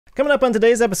Coming up on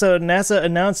today's episode, NASA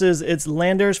announces its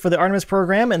landers for the Artemis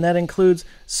program, and that includes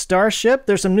Starship.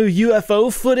 There's some new UFO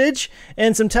footage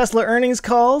and some Tesla earnings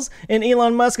calls, and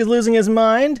Elon Musk is losing his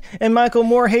mind, and Michael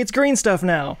Moore hates green stuff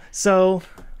now. So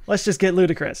let's just get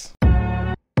ludicrous.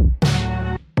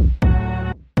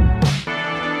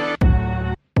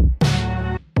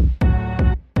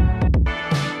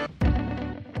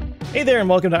 Hey there, and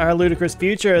welcome to Our Ludicrous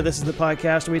Future. This is the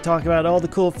podcast where we talk about all the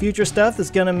cool future stuff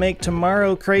that's going to make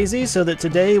tomorrow crazy so that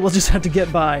today we'll just have to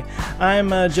get by.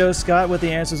 I'm Joe Scott with the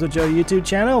Answers with Joe YouTube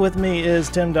channel. With me is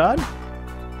Tim Dodd.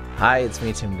 Hi, it's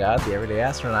me, Tim Dodd, the Everyday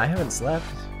Astronaut. I haven't slept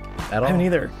at all. I haven't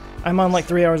either. I'm on like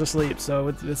 3 hours of sleep,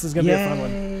 so this is going to be a fun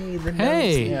one.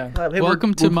 Hey,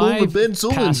 welcome to my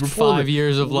past 5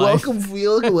 years of life.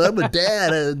 Welcome, I'm a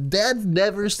dad. Dads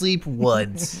never sleep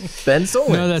once. Ben Solins.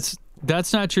 No,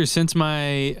 that's not true. Since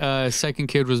my second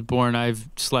kid was born, I've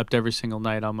slept every single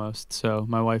night almost. So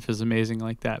my wife is amazing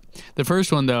like that. The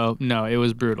first one, though, no, it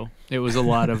was brutal. It was a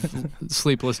lot of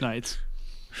sleepless nights.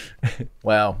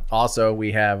 Well, also,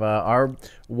 we have our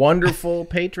wonderful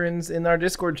patrons in our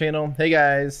Discord channel. Hey,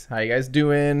 guys. How you guys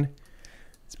doing?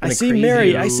 I see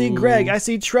Mary. I see Greg. I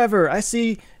see Trevor. I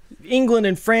see England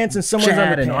and France and someone's Chad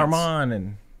on the and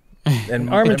Armand and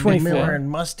Armand 24 and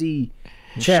Musty.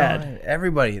 Chad. Sean,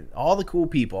 everybody, all the cool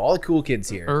people, all the cool kids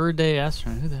here. Everyday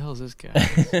Astronaut. Who the hell is this guy?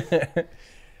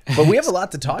 But we have a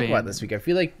lot to talk about this week. I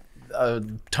feel like a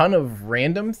ton of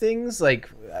random things. Like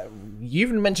you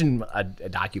even mentioned a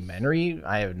documentary.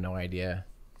 I have no idea.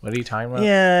 What are you talking about?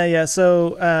 Yeah.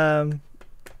 So,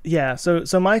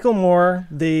 So Michael Moore,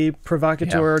 the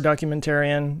provocateur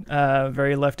documentarian,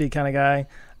 very lefty kind of guy.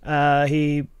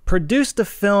 He produced a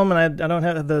film, and I don't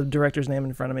have the director's name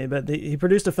in front of me, but he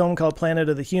produced a film called Planet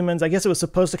of the Humans. I guess it was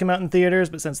supposed to come out in theaters,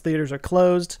 but since theaters are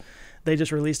closed, they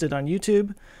just released it on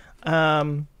YouTube.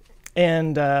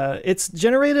 It's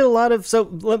generated a lot of... So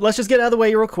let's just get out of the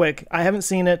way real quick. I haven't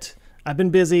seen it. I've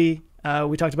been busy.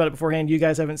 We talked about it beforehand. You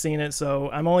guys haven't seen it, so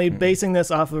I'm only basing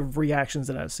this off of reactions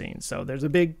that I've seen. So there's a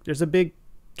big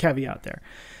caveat there.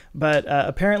 But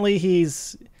apparently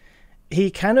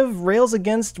he kind of rails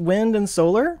against wind and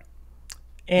solar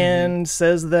and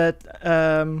says that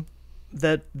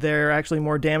that they're actually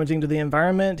more damaging to the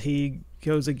environment. He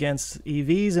goes against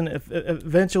EVs and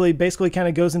eventually basically kind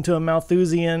of goes into a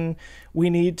Malthusian, we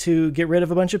need to get rid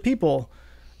of a bunch of people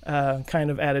kind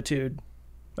of attitude.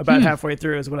 About halfway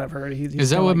through is what I've heard.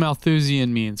 Is that what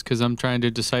Malthusian means? Because I'm trying to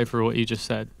decipher what you just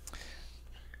said.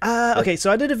 Okay,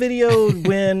 so I did a video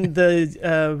when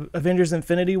the Avengers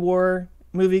Infinity War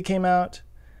movie came out,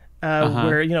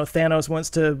 where Thanos wants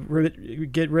to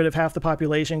get rid of half the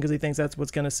population because he thinks that's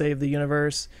what's going to save the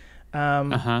universe.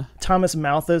 Thomas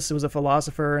Malthus was a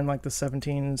philosopher in like the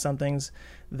 17-somethings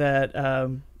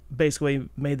that basically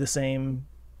made the same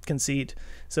conceit.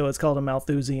 So it's called a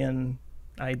Malthusian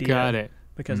idea. Got it.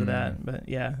 Because of that, but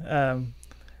yeah.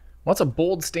 What's a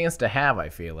bold stance to have, I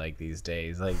feel like, these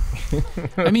days? Like,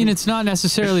 I mean, it's not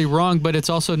necessarily wrong, but it's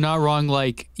also not wrong,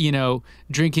 like,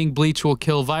 drinking bleach will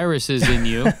kill viruses in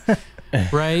you,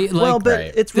 right? Well,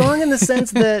 but it's wrong in the sense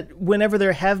that whenever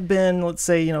there have been, let's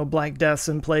say, Black Deaths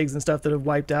and plagues and stuff that have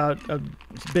wiped out a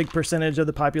big percentage of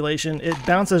the population, it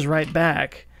bounces right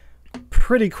back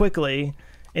pretty quickly,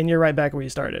 and you're right back where you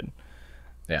started.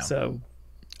 Yeah. So...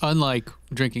 Unlike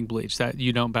drinking bleach, that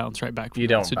you don't bounce right back from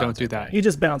so don't do that. You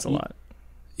just bounce a lot.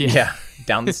 Yeah,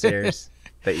 down the stairs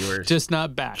that you were just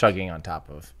not back chugging on top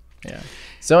of. Yeah.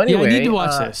 So anyway, I need to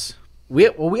watch this. We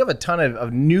have a ton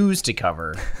of news to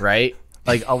cover, right?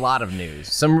 Like a lot of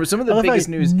news. Some of the biggest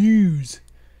news.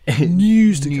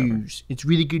 News to cover. It's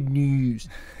really good news.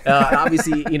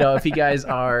 Obviously, if you guys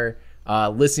are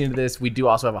listening to this, we do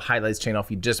also have a highlights channel. If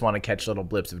you just want to catch little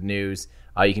blips of news,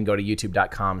 you can go to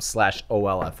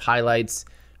youtube.com/OLF highlights.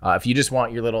 If you just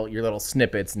want your little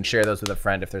snippets and share those with a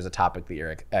friend if there's a topic that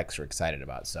you're extra excited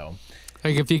about. So,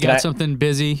 like if you got something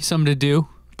busy, something to do,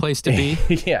 place to be,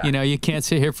 yeah. You can't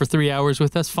sit here for 3 hours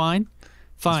with us. Fine.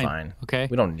 Okay.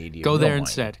 We don't need you. Go there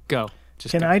instead. Go.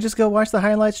 Can I just go watch the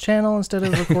highlights channel instead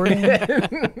of recording?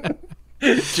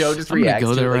 Joe just reacts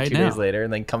to it like 2 now. days later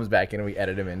and then comes back in and we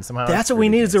edit him in somehow. That's what we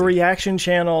need is a reaction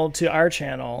channel to our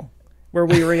channel where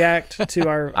we react to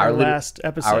our last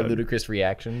episode. Our ludicrous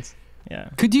reactions. Yeah.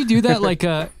 Could you do that like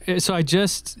so I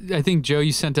think Joe,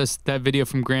 you sent us that video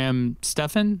from Graham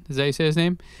Stephan, is that how you say his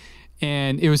name?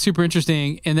 And it was super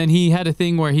interesting. And then he had a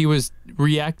thing where he was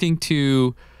reacting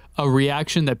to a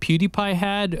reaction that PewDiePie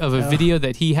had of a video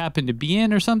that he happened to be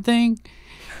in or something.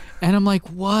 And I'm like,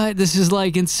 what? This is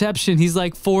like Inception. He's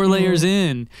like 4 layers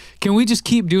in. Can we just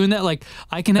keep doing that? Like,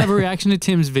 I can have a reaction to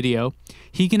Tim's video.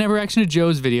 He can have a reaction to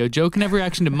Joe's video. Joe can have a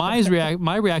reaction to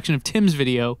my reaction of Tim's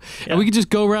video. And we could just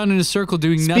go around in a circle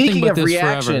doing nothing but this forever. Speaking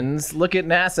of reactions, look at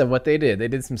NASA, what they did. They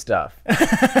did some stuff.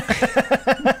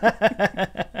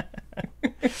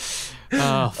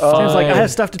 Tim's like, I have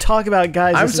stuff to talk about,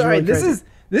 guys. I'm sorry. This is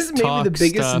maybe Talk the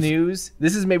biggest stuff. news.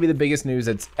 This is maybe the biggest news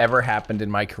that's ever happened in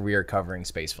my career covering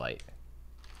spaceflight.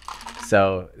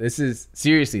 So this is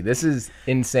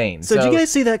insane. So did you guys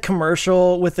see that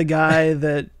commercial with the guy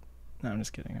that? No, I'm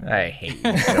just kidding. I hate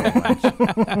you so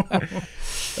much.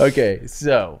 Okay,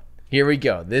 so here we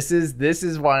go. This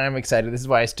is why I'm excited. This is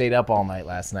why I stayed up all night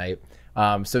last night.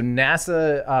 So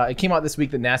NASA, it came out this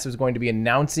week that NASA is going to be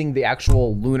announcing the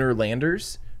actual lunar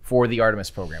landers for the Artemis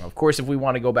program. Of course, if we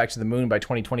want to go back to the moon by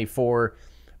 2024,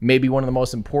 maybe one of the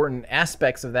most important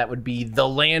aspects of that would be the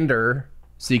lander,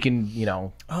 so you can, get to the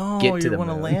moon. Oh, you want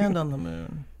to land on the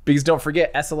moon. Because don't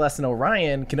forget, SLS and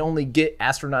Orion can only get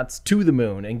astronauts to the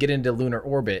moon and get into lunar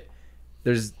orbit.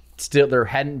 There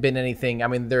hadn't been anything. I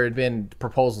mean, there had been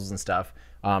proposals and stuff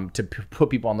to put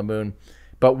people on the moon,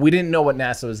 but we didn't know what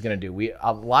NASA was going to do.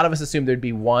 A lot of us assumed there'd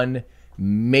be 1,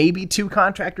 maybe 2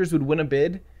 contractors would win a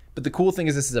bid. But the cool thing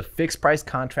is this is a fixed price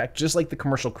contract, just like the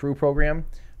Commercial Crew program.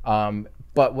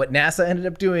 But what NASA ended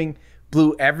up doing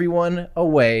blew everyone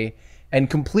away and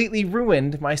completely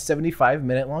ruined my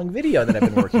 75-minute long video that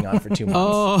I've been working on for 2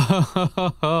 months.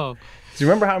 So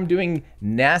remember how I'm doing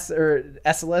NASA or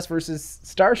SLS versus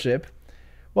Starship?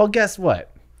 Well, guess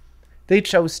what? They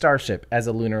chose Starship as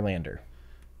a lunar lander.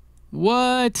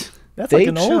 What? That's like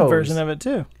an old version of it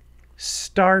too.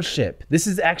 Starship. This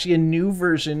is actually a new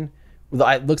version.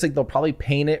 It looks like they'll probably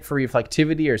paint it for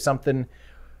reflectivity or something.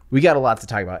 We got a lot to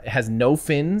talk about. It has no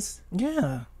fins.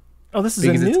 Yeah. Oh, this is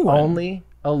because a new it's one. Only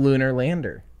a lunar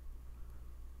lander.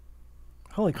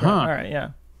 Holy crap! All right,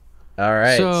 yeah. All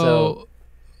right. So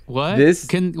what?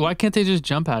 Why can't they just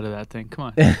jump out of that thing? Come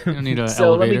on. You don't need an so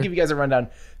elevator. Let me give you guys a rundown.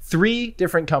 3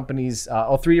 different companies,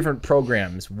 3 different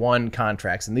programs, 1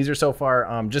 contracts, and these are so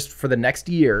far just for the next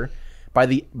year.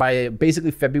 By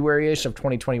basically February-ish of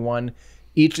 2021,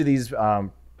 each of these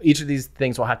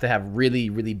things will have to have really,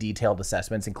 really detailed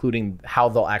assessments, including how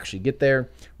they'll actually get there,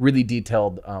 really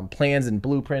detailed plans and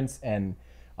blueprints and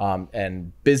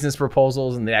business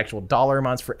proposals and the actual dollar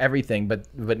amounts for everything.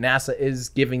 But NASA is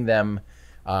giving them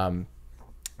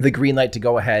the green light to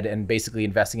go ahead and basically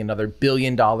investing another $1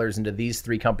 billion into these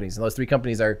 3 companies. And those 3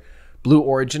 companies are Blue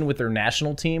Origin with their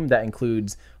national team. That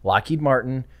includes Lockheed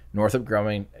Martin, Northrop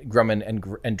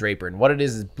Grumman, and Draper. And what it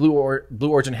is Blue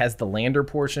Origin has the lander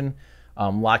portion.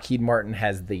 Lockheed Martin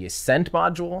has the ascent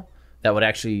module that would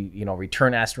actually,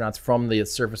 return astronauts from the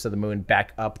surface of the moon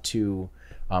back up to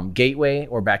Gateway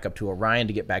or back up to Orion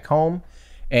to get back home.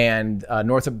 And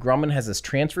Northrop Grumman has this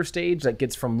transfer stage that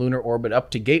gets from lunar orbit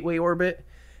up to Gateway orbit.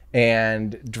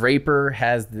 And Draper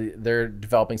they're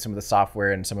developing some of the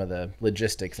software and some of the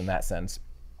logistics in that sense.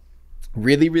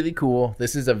 Really, really cool.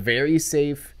 This is a very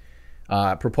safe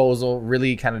proposal,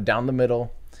 really kind of down the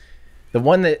middle. The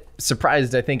one that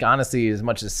surprised, I think, honestly, as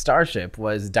much as Starship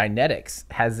was Dynetics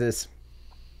has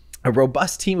a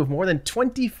robust team of more than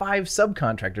 25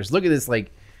 subcontractors. Look at this,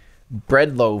 like,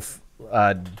 bread loaf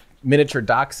miniature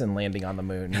dachshund landing on the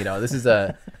moon. This is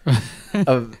a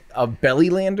belly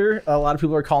lander, a lot of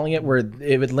people are calling it, where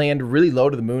it would land really low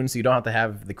to the moon, so you don't have to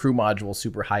have the crew module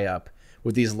super high up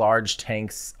with these large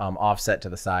tanks offset to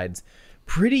the sides.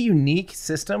 Pretty unique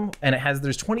system, and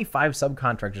there's 25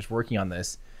 subcontractors working on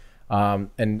this. And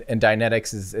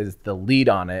Dynetics is the lead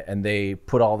on it, and they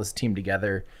put all this team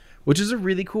together, which is a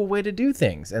really cool way to do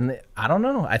things. And I don't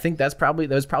know, I think that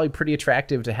was probably pretty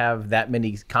attractive to have that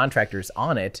many contractors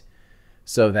on it,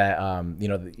 so that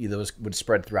those would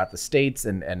spread throughout the states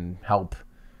and help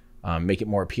make it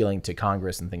more appealing to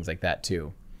Congress and things like that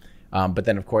too. But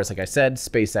then, of course, like I said,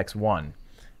 SpaceX won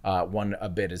a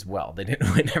bid as well. They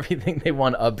didn't win everything; they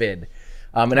won a bid.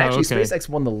 SpaceX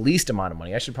won the least amount of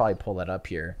money. I should probably pull that up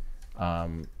here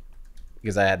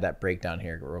because I had that breakdown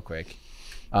here real quick.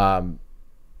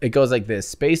 It goes like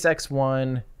this: SpaceX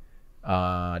won.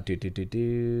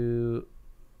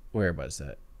 Where was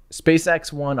that?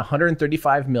 SpaceX won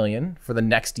 $135 million for the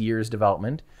next year's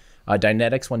development.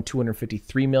 Dynetics won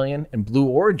 $253 million, and Blue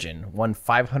Origin won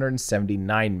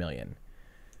 $579 million.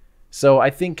 So I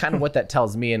think kind of what that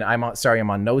tells me, and I'm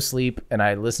on no sleep, and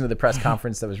I listened to the press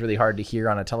conference that was really hard to hear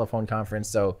on a telephone conference.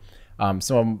 So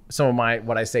some of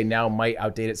what I say now might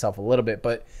outdate itself a little bit,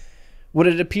 but what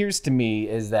it appears to me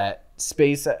is that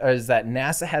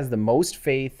NASA has the most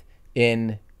faith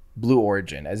in Blue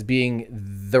Origin as being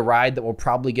the ride that will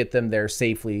probably get them there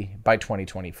safely by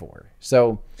 2024.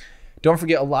 So don't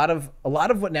forget a lot of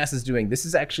what NASA's doing. This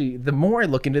is actually, the more I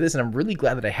look into this, and I'm really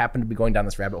glad that I happen to be going down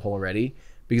this rabbit hole already,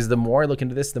 because the more I look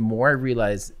into this, the more I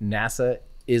realize NASA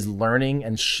is learning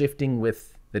and shifting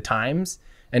with the times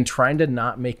and trying to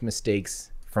not make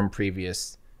mistakes from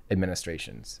previous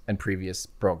administrations and previous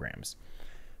programs.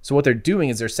 So what they're doing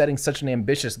is they're setting such an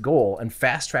ambitious goal and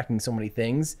fast tracking so many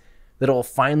things that it'll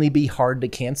finally be hard to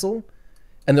cancel,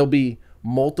 and there'll be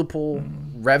multiple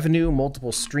revenue,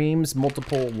 multiple streams,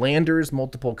 multiple landers,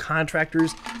 multiple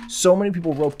contractors, so many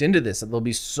people roped into this that there'll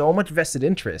be so much vested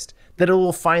interest that it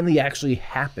will finally actually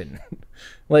happen.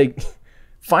 Like,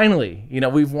 finally, you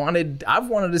know, I've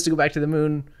wanted us to go back to the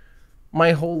moon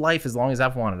my whole life, as long as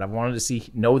I've wanted. I've wanted to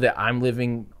know that I'm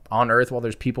living on Earth while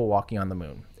there's people walking on the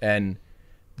moon, and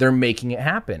they're making it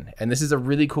happen. And this is a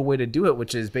really cool way to do it,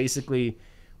 which is basically,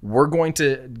 we're going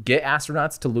to get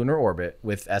astronauts to lunar orbit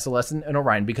with SLS and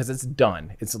Orion because it's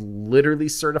done. It's literally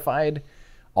certified.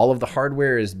 All of the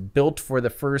hardware is built for the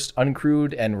first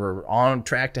uncrewed, and we're on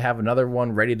track to have another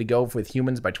one ready to go with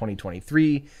humans by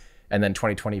 2023. And then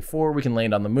 2024, we can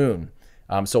land on the moon.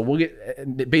 So we'll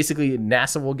get, basically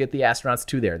NASA will get the astronauts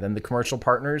to there. Then the commercial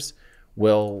partners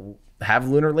will have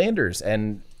lunar landers.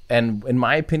 And in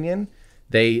my opinion,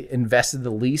 they invested the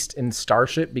least in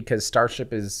Starship because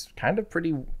Starship is kind of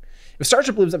pretty... If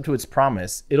Starship lives up to its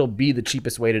promise, it'll be the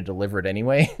cheapest way to deliver it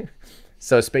anyway.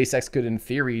 So SpaceX could, in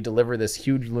theory, deliver this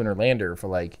huge lunar lander for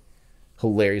like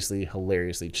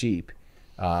hilariously cheap,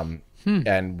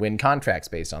 and win contracts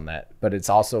based on that. But it's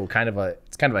also kind of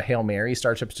a Hail Mary.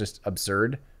 Starship's just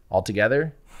absurd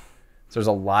altogether. So there's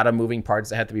a lot of moving parts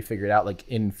that have to be figured out, like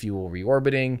in fuel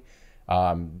reorbiting.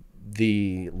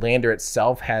 The lander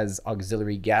itself has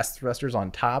auxiliary gas thrusters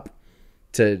on top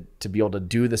to be able to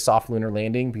do the soft lunar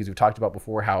landing, because we've talked about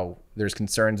before how there's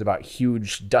concerns about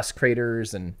huge dust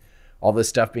craters and all this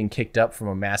stuff being kicked up from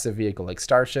a massive vehicle like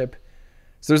Starship.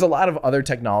 So there's a lot of other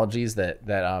technologies that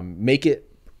make it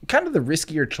kind of the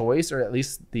riskier choice, or at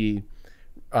least the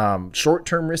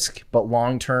short-term risk but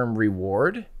long-term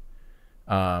reward.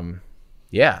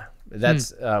 Yeah,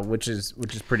 that's which is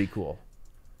pretty cool.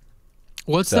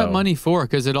 What's that money for?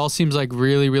 Because it all seems like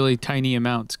really, really tiny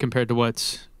amounts compared to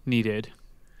what's needed.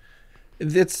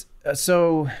 It's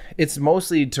it's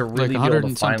mostly to really like be 100 able to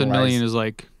and something finalize. million is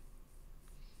like.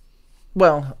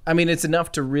 Well, I mean, it's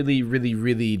enough to really, really,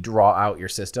 really draw out your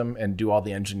system and do all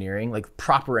the engineering, like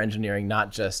proper engineering,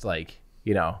 not just like,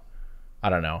 you know, I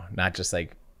don't know, not just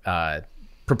like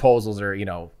proposals or, you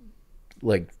know,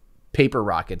 like paper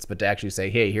rockets, but to actually say,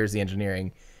 hey, here's the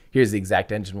engineering, here's the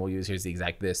exact engine we'll use, here's the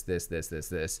exact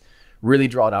this. Really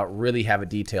draw it out, really have it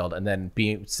detailed, and then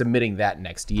submitting that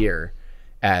next year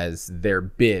as their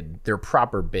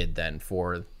proper bid then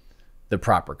for the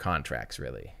proper contracts,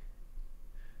 really.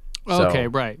 Okay,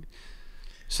 right.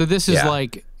 So this is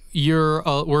like we're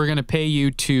going to pay you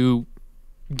to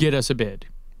get us a bid.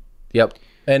 Yep.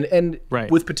 And right.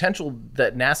 With potential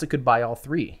that NASA could buy all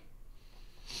three.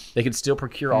 They could still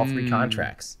procure all three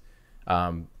contracts.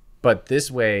 But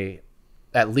this way,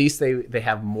 at least they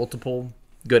have multiple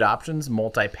good options,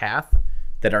 multi-path,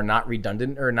 that are not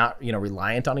redundant or not, you know,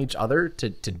 reliant on each other to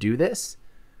do this.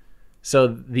 So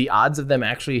the odds of them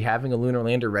actually having a lunar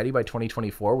lander ready by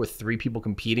 2024 with three people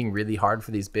competing really hard for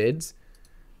these bids,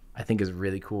 I think is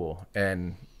really cool.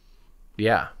 And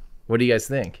yeah, what do you guys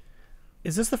think?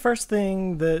 Is this the first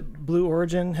thing that Blue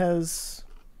Origin has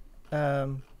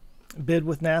bid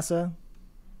with NASA?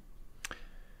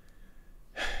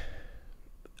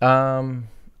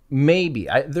 Maybe.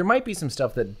 There might be some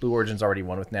stuff that Blue Origin's already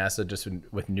won with NASA, just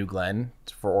with New Glenn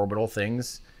for orbital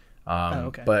things.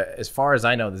 Okay. But as far as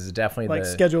I know, this is definitely like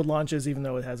scheduled launches, even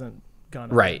though it hasn't gone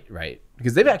up. Right.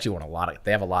 Because they've actually won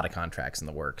they have a lot of contracts in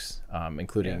the works,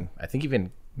 including I think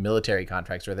even military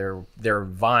contracts, or they're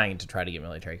vying to try to get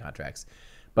military contracts.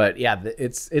 But yeah,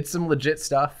 it's some legit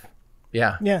stuff.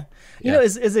 Yeah. You know,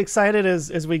 as excited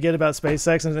as we get about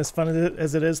SpaceX, and as fun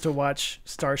as it is to watch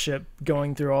Starship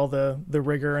going through all the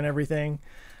rigor and everything,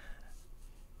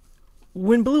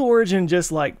 when Blue Origin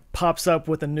just like pops up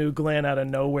with a New Glenn out of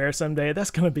nowhere someday, that's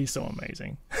gonna be so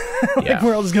amazing.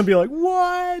 We're all just gonna be like,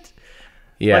 what?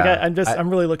 Yeah. I'm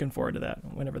really looking forward to that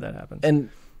whenever that happens. And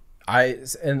I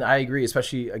agree,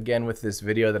 especially again with this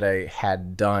video that I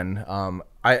had done.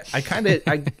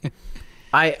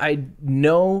 I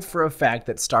know for a fact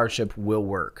that Starship will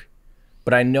work,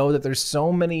 but I know that there's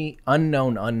so many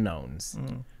unknowns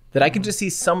that I can just see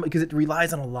because it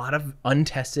relies on a lot of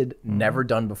untested, never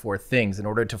done before things in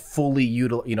order to fully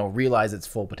realize its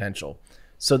full potential.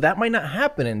 So that might not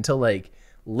happen until like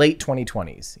late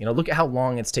 2020s. Look at how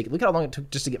long it's taken. Look at how long it took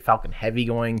just to get Falcon Heavy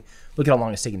going. Look at how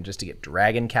long it's taken just to get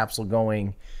Dragon capsule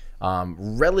going.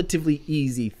 Relatively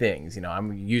easy things.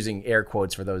 I'm using air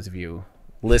quotes for those of you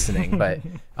listening, but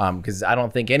because I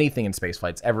don't think anything in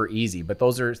spaceflight's ever easy. But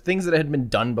those are things that had been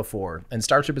done before. And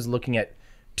Starship is looking at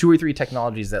 2 or 3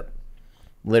 technologies that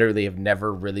literally have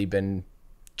never really been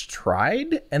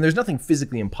tried. And there's nothing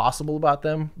physically impossible about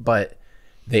them, but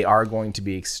they are going to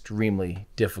be extremely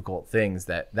difficult things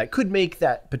that could make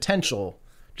that potential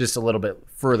just a little bit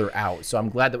further out. So I'm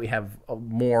glad that we have a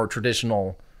more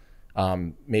traditional,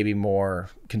 maybe more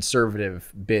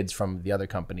conservative bids from the other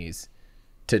companies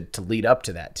to lead up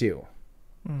to that too.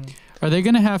 Are they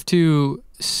going to have to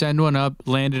send one up,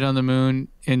 land it on the moon,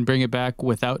 and bring it back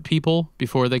without people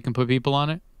before they can put people on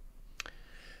it?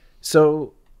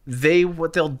 So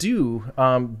what they'll do,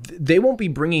 they won't be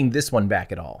bringing this one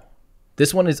back at all.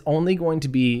 This one is only going to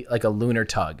be like a lunar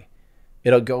tug.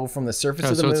 It'll go from the surface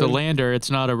of the moon. So it's a lander.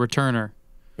 It's not a returner.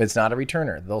 It's not a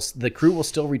returner. The crew will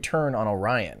still return on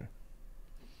Orion.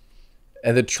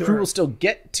 And the crew will still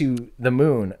get to the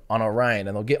moon on Orion,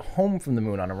 and they'll get home from the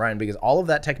moon on Orion, because all of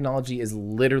that technology is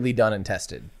literally done and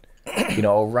tested.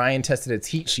 Orion tested its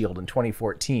heat shield in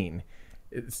 2014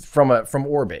 from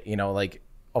orbit, like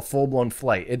a full-blown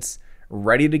flight. It's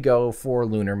ready to go for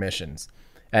lunar missions.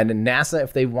 And NASA,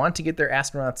 if they want to get their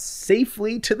astronauts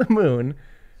safely to the moon,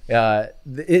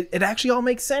 it actually all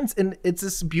makes sense. And it's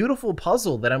this beautiful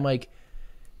puzzle that I'm like,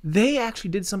 they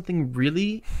actually did something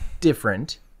really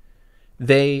different.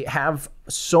 They have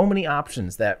so many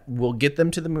options that will get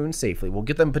them to the moon safely. Will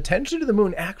get them potentially to the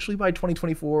moon actually by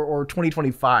 2024 or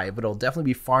 2025, but it'll definitely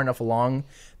be far enough along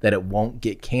that it won't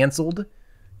get canceled,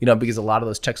 because a lot of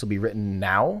those checks will be written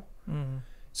now.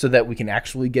 So that we can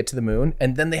actually get to the moon.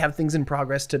 And then they have things in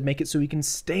progress to make it so we can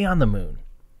stay on the moon.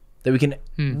 That we can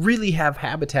really have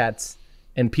habitats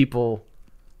and people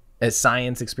as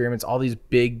science experiments, all these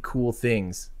big, cool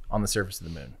things on the surface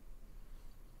of the moon.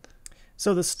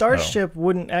 So the Starship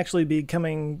wouldn't actually be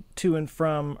coming to and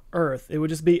from Earth. It would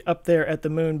just be up there at the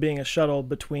moon, being a shuttle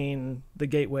between the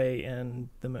gateway and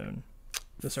the moon.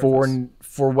 The surface.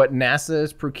 For what NASA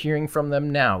is procuring from them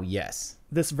now, yes.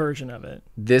 This version of it.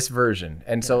 This version.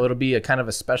 And so it'll be a kind of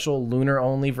a special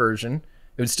lunar-only version.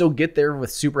 It would still get there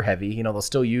with super heavy. They'll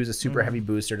still use a super heavy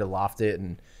booster to loft it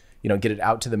and, get it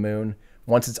out to the moon.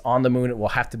 Once it's on the moon, it will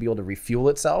have to be able to refuel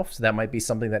itself. So that might be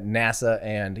something that NASA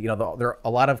and, there are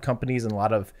a lot of companies and a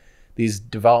lot of these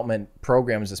development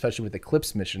programs, especially with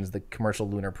Eclipse missions, the commercial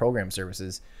lunar program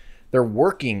services, they're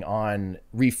working on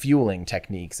refueling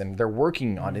techniques and they're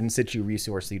working on in-situ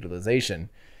resource utilization.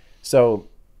 So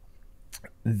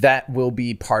that will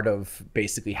be part of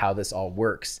basically how this all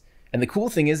works. And the cool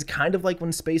thing is, kind of like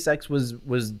when SpaceX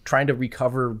was trying to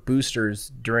recover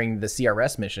boosters during the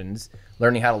CRS missions,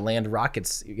 learning how to land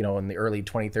rockets, in the early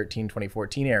 2013,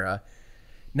 2014 era,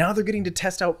 now they're getting to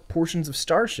test out portions of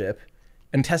Starship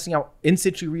and testing out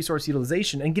in-situ resource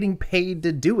utilization and getting paid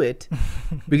to do it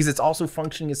because it's also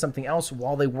functioning as something else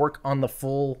while they work on the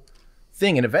full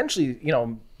thing. And eventually,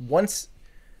 once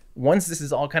this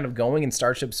is all kind of going and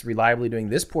Starship's reliably doing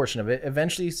this portion of it,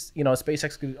 eventually,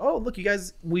 SpaceX could, oh, look, you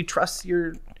guys, we trust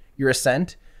your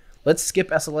ascent. Let's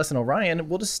skip SLS and Orion.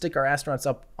 We'll just stick our astronauts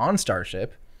up on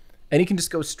Starship, and you can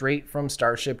just go straight from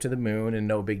Starship to the moon and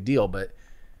no big deal. But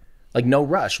no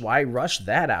rush. Why rush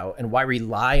that out? And why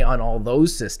rely on all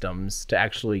those systems to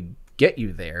actually get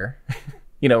you there?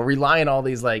 Rely on all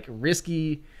these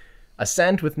risky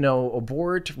ascent with no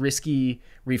abort, risky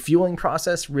refueling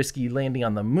process, risky landing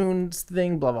on the moon's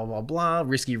thing, blah, blah, blah, blah,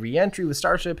 risky reentry with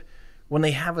Starship, when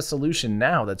they have a solution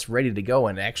now that's ready to go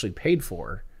and actually paid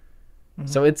for.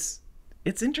 So it's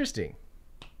interesting.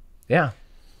 Yeah.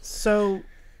 So,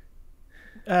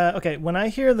 okay, when I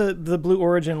hear the Blue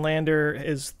Origin lander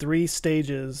is 3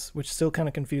 stages, which still kind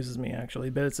of confuses me actually,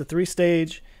 but it's a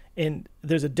 3-stage and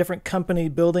there's a different company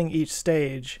building each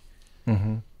stage.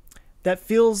 That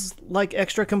feels like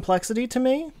extra complexity to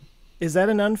me. Is that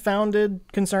an unfounded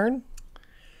concern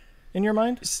in your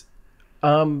mind?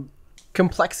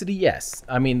 Complexity, yes.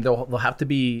 I mean, they'll have to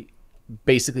be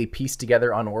basically pieced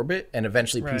together on orbit and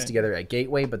eventually pieced together at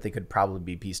Gateway, but they could probably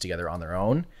be pieced together on their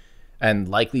own and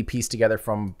likely pieced together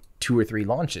from 2 or 3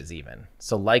 launches even.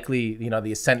 So likely,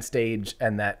 the ascent stage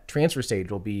and that transfer stage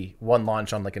will be one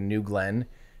launch on a New Glenn,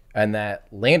 and that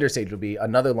lander stage will be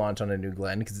another launch on a New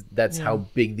Glenn, because that's how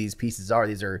big these pieces are.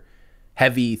 These are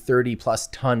heavy 30-plus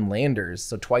ton landers,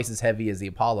 so twice as heavy as the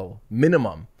Apollo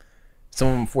minimum. Some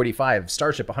of them 45.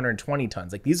 Starship 120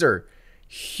 tons. These are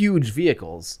huge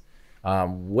vehicles,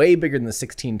 way bigger than the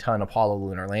 16-ton Apollo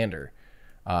Lunar Lander.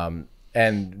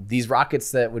 And these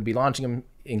rockets that would be launching them,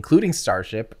 including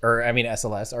Starship, or I mean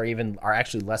SLS, are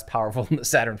actually less powerful than the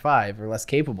Saturn V or less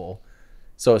capable.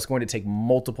 So it's going to take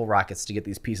multiple rockets to get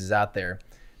these pieces out there.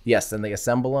 Yes, then they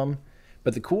assemble them.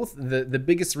 But the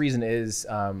biggest reason is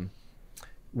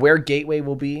where Gateway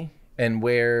will be and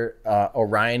where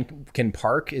Orion can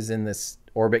park is in this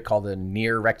orbit called the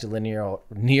near rectilinear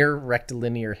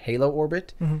halo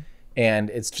orbit. Mm-hmm. And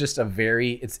it's just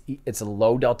it's a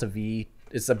low delta V.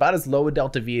 It's about as low a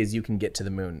delta V as you can get to the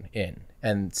moon in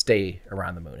and stay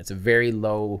around the moon. It's a very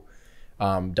low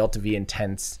delta V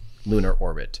intense lunar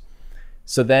orbit.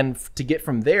 So then to get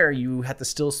from there, you have to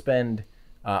still spend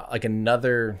like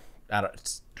another, I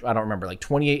don't remember, like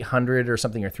 2,800 or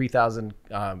something, or 3,000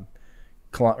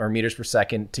 meters per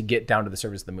second to get down to the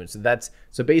surface of the moon.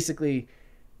 So basically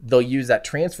they'll use that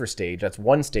transfer stage. That's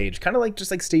one stage, kind of like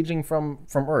just like staging from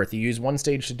Earth. You use one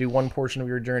stage to do one portion of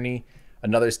your journey,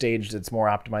 another stage that's more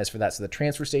optimized for that. So the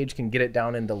transfer stage can get it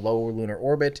down into low lunar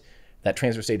orbit. That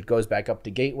transfer stage goes back up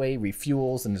to Gateway,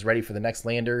 refuels, and is ready for the next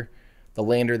lander. The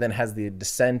lander then has the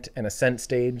descent and ascent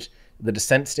stage. The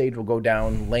descent stage will go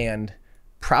down, land,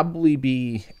 probably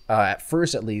be, at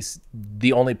first at least,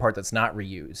 the only part that's not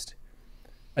reused.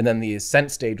 And then the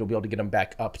ascent stage will be able to get them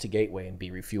back up to Gateway and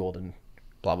be refueled and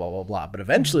blah, blah, blah, blah. But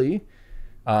eventually,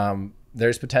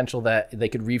 there's potential that they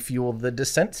could refuel the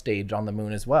descent stage on the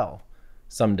moon as well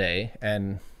someday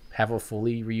and have a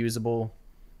fully reusable,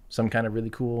 some kind of really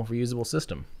cool reusable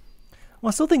system. Well,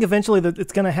 I still think eventually that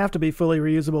it's going to have to be fully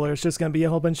reusable, or it's just going to be a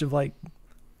whole bunch of like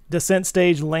descent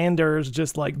stage landers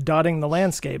just like dotting the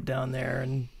landscape down there,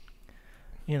 and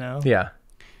yeah,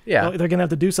 they're going to have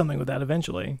to do something with that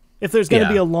eventually if there's going to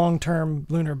be a long-term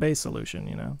lunar base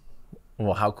solution.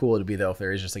 Well, how cool would it be though if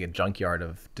there is just like a junkyard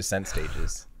of descent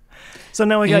stages? So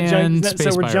now we got so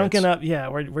we're junking up. Yeah,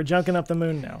 we're junking up the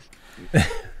moon now.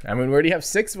 I mean, we already have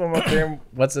 6 of them up there.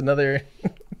 What's another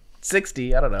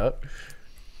 60? I don't know.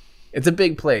 It's a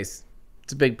big place.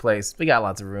 We got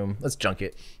lots of room. Let's junk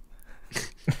it.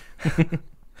 If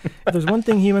there's one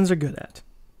thing humans are good at,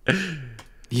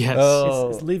 yes,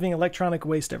 it's leaving electronic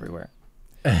waste everywhere.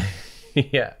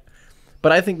 Yeah.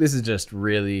 But I think this is just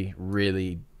really,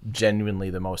 really genuinely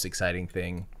the most exciting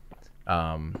thing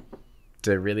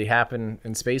to really happen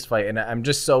in spaceflight. And I'm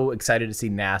just so excited to see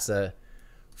NASA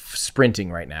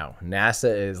sprinting right now.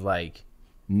 NASA is like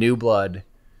new blood.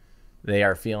 They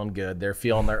are feeling good. They're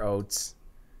feeling their oats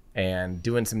and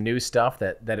doing some new stuff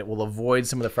that it will avoid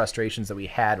some of the frustrations that we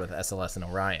had with SLS and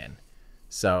Orion.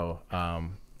 So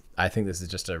I think this is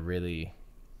just a really,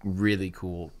 really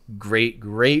cool, great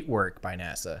work by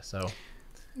NASA. So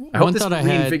I hope this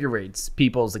reinvigorates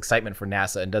people's excitement for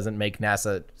NASA and doesn't make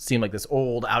NASA seem like this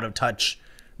old, out of touch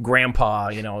grandpa,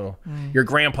 your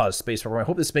grandpa's space program. I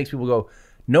hope this makes people go,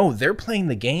 no, they're playing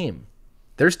the game.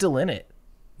 They're still in it.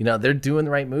 They're doing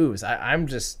the right moves. I'm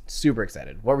just super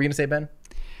excited. What were you going to say, Ben?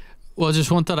 Well,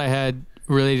 just one thought I had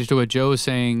related to what Joe was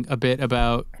saying a bit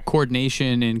about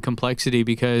coordination and complexity,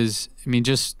 because, I mean,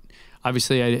 just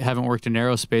obviously I haven't worked in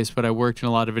aerospace, but I worked in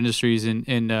a lot of industries. And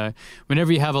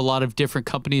whenever you have a lot of different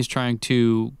companies trying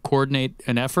to coordinate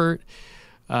an effort,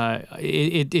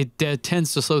 it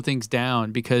tends to slow things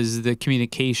down because the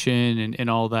communication and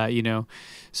all that,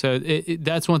 So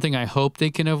that's one thing I hope they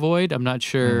can avoid. I'm not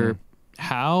sure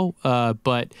how,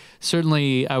 but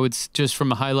certainly I would just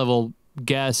from a high level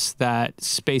guess that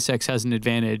SpaceX has an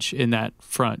advantage in that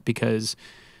front, because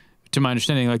to my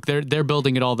understanding, like they're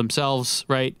building it all themselves,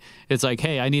 right? It's like,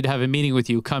 hey, I need to have a meeting with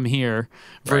you, come here,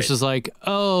 versus like,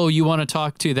 oh, you want to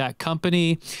talk to that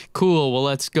company? Cool. Well,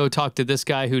 let's go talk to this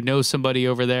guy who knows somebody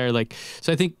over there. Like,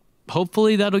 so I think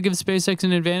hopefully that'll give SpaceX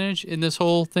an advantage in this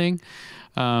whole thing.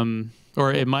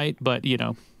 Or it might, but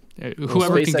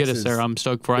whoever can get us there, I'm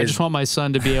stoked for. I just want my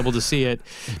son to be able to see it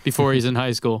before he's in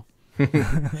high school.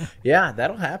 Yeah,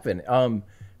 that'll happen.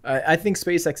 I think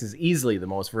SpaceX is easily the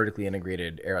most vertically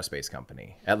integrated aerospace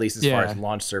company, at least as far as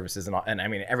launch services and all. And I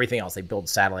mean, everything else. They build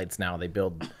satellites now. They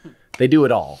do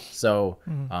it all. So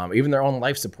even their own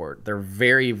life support, they're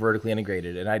very vertically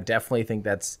integrated. And I definitely think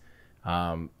that's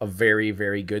a very,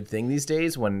 very good thing these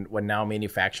days when now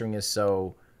manufacturing is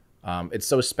so it's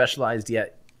so specialized,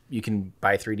 yet you can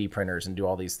buy 3D printers and do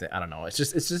all these things. I don't know. It's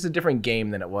just a different game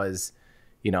than it was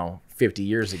 50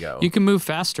 years ago. You can move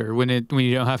faster when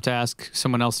you don't have to ask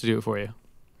someone else to do it for you.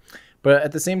 But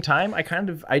at the same time,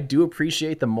 I do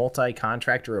appreciate the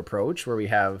multi-contractor approach where we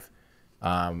have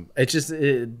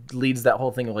it leads that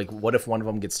whole thing of like, what if one of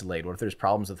them gets delayed? What if there's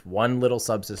problems with one little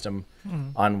subsystem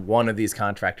on one of these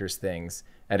contractors' things,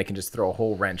 and it can just throw a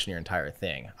whole wrench in your entire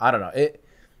thing? I don't know.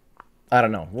 I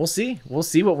don't know. We'll see. We'll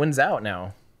see what wins out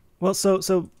now. Well,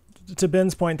 so to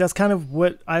Ben's point, that's kind of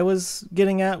what I was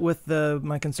getting at with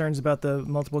my concerns about the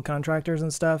multiple contractors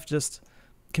and stuff, just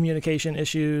communication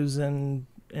issues and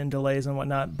delays and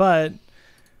whatnot. But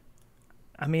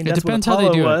I mean, that's what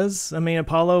Apollo was. I mean,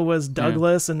 Apollo was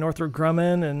Douglas and Northrop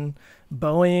Grumman and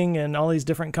Boeing and all these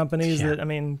different companies that, I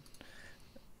mean,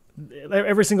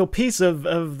 every single piece of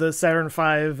the Saturn V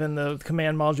and the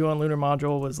command module and lunar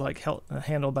module was like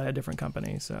handled by a different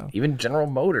company. So even General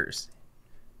Motors.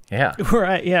 Yeah.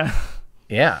 Right. Yeah.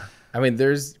 Yeah. I mean,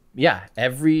 there's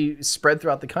every spread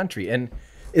throughout the country. And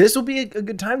this will be a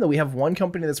good time, though. We have one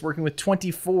company that's working with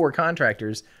 24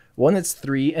 contractors, one that's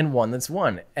 3 and one that's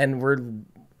 1. And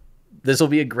this will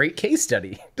be a great case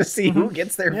study to see who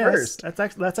gets there first.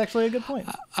 That's actually a good point.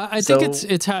 I think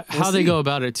it's how they go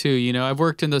about it too. You know, I've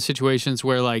worked in those situations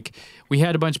where like we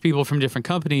had a bunch of people from different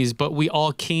companies, but we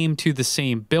all came to the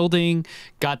same building,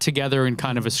 got together in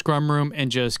kind of a scrum room and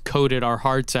just coded our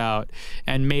hearts out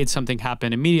and made something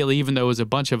happen immediately, even though it was a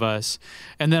bunch of us.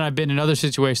 And then I've been in other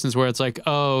situations where it's like,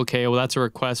 oh, okay, well, that's a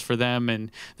request for them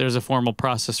and there's a formal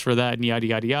process for that and yada,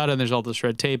 yada, yada. And there's all this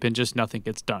red tape and just nothing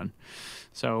gets done.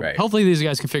 So hopefully these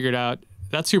guys can figure it out.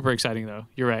 That's super exciting, though.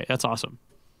 You're right. That's awesome.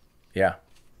 Yeah.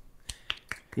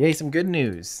 Yay, some good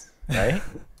news, right?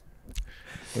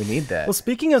 We need that. Well,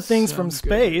 speaking of things from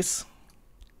space.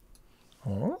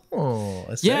 Oh,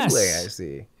 a segue, I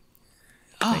see.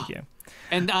 Thank you.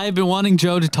 And I've been wanting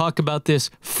Joe to talk about this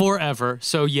forever.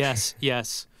 So, yes.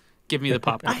 Give me the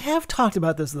popcorn. I have talked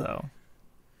about this, though.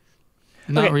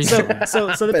 Not recently. So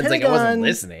the Pentagon I wasn't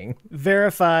listening.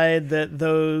 Verified that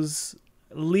those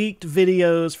leaked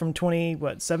videos from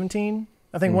 2017?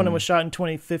 I think one was shot in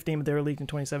 2015, but they were leaked in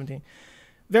 2017.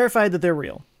 Verified that they're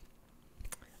real.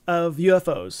 Of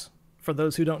UFOs, for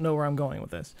those who don't know where I'm going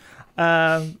with this.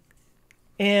 So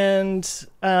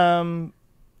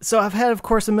I've had, of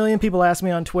course, a million people ask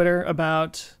me on Twitter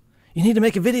about, you need to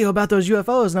make a video about those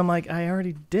UFOs. And I'm like, I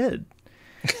already did.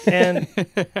 And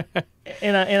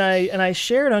I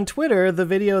shared on Twitter the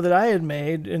video that I had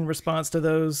made in response to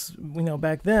those,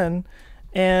 back then.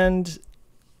 And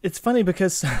it's funny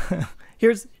because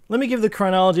let me give the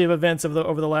chronology of events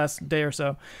over the last day or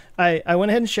so. I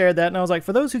went ahead and shared that, and I was like,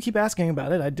 for those who keep asking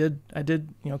about it, I did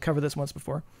cover this once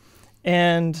before.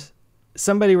 And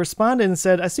somebody responded and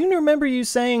said, I seem to remember you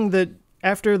saying that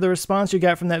after the response you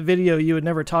got from that video, you would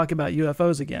never talk about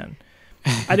UFOs again.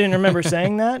 I didn't remember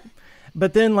saying that.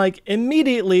 But then,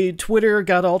 immediately, Twitter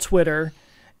got all Twitter,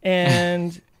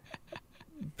 and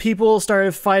people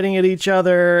started fighting at each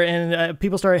other, and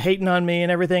people started hating on me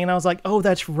and everything. And I was like, oh,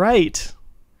 that's right.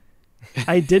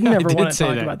 I didn't ever want to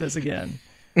talk about this again.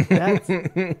 What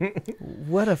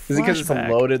a flashback. Is it because it's a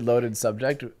loaded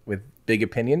subject with big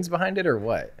opinions behind it, or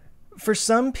what? For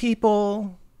some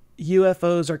people,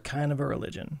 UFOs are kind of a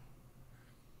religion.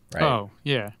 Right. Oh,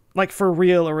 yeah. Like, for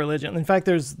real, a religion. In fact,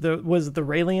 the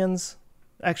Raelians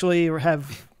actually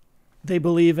they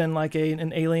believe in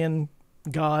an alien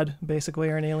god, basically,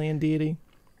 or an alien deity.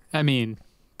 I mean,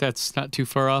 that's not too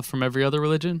far off from every other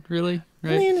religion, really,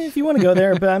 right? I mean, if you want to go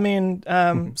there, but I mean,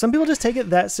 some people just take it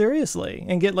that seriously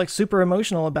and get super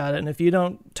emotional about it. And if you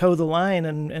don't toe the line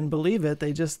and believe it,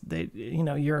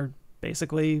 you're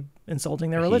basically insulting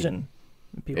their religion.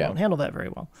 People don't handle that very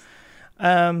well.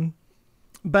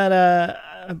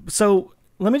 So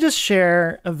let me just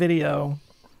share a video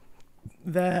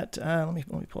that let me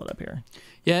pull it up here.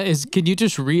 Yeah, can you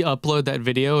just re-upload that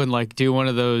video and do one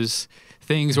of those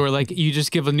things where you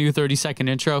just give a new 30-second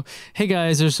intro? Hey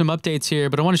guys, there's some updates here,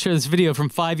 but I want to share this video from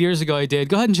 5 years ago I did.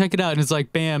 Go ahead and check it out. And it's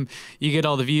bam, you get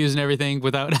all the views and everything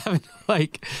without having to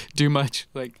do much.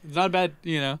 It's not bad,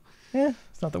 Yeah,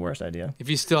 it's not the worst idea. If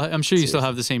you I'm sure you still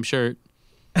have the same shirt.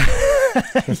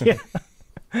 Yeah.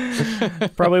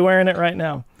 Probably wearing it right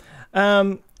now.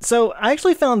 So I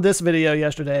actually found this video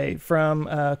yesterday from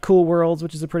Cool Worlds,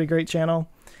 which is a pretty great channel.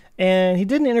 And he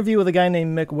did an interview with a guy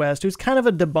named Mick West, who's kind of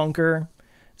a debunker.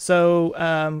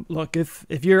 So look, if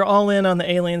you're all in on the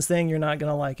aliens thing, you're not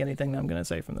going to like anything that I'm going to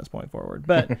say from this point forward.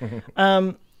 But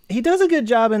he does a good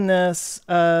job in this.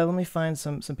 Let me find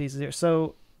some pieces here.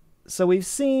 So we've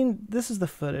seen, this is the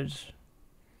footage.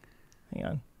 Hang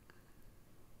on.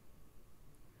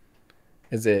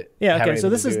 Is it? Yeah. Okay. So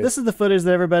this is the footage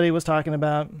that everybody was talking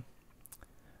about,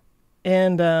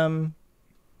 and can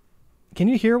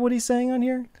you hear what he's saying on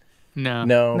here? No,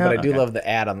 but I do love the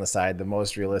ad on the side. The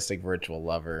most realistic virtual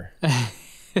lover.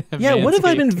 Yeah. What have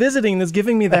I been visiting that's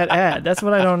giving me that ad? That's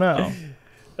what I don't know.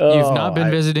 You've not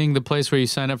been visiting the place where you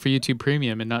sign up for YouTube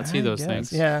Premium and not see those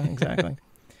things. Yeah. Exactly.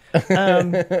 So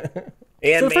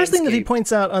the first thing that he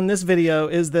points out on this video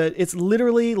is that it's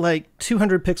literally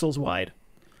 200 pixels wide.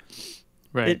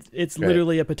 Right. It's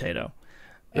literally a potato.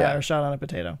 or shot on a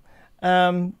potato.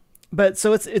 But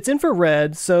so it's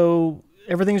infrared, so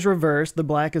everything's reversed. The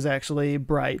black is actually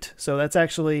bright, so that's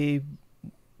actually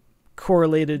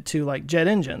correlated to like jet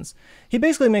engines. He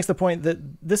basically makes the point that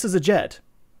this is a jet,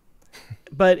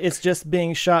 but it's just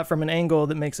being shot from an angle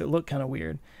that makes it look kind of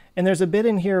weird. And there's a bit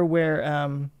in here where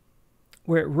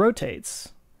it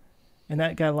rotates, and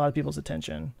that got a lot of people's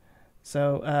attention.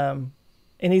 So,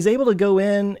 and he's able to go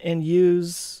in and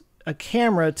use a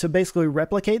camera to basically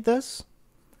replicate this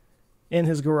in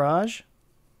his garage.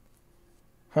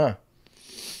 Huh.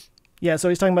 Yeah, so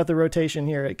he's talking about the rotation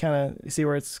here. It kind of, you see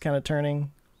where it's kind of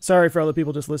turning? Sorry for all the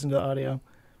people just listening to the audio.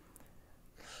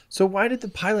 So why did the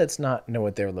pilots not know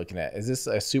what they were looking at? Is this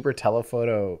a super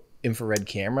telephoto infrared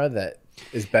camera that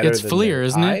is better than FLIR,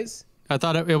 isn't eyes? it? I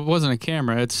thought it wasn't a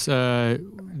camera. It's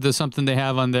the something they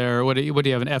have on their, what do you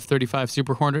have, an F-35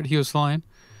 Super Hornet he was flying?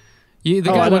 The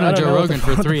guy went on Joe Rogan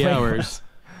for 3 hours.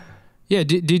 Yeah,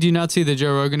 did you not see the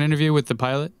Joe Rogan interview with the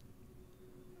pilot?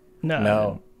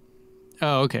 No.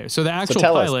 Oh, okay. So the actual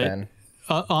pilot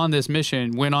on this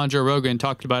mission went on Joe Rogan and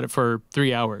talked about it for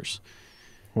 3 hours.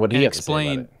 What did he have to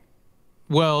say about it?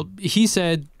 Well, he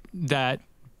said that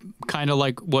kind of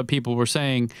like what people were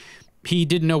saying, he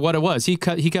didn't know what it was. He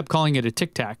kept calling it a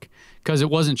Tic Tac because it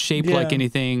wasn't shaped like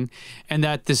anything, and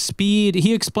that the speed.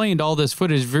 He explained all this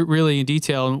footage really in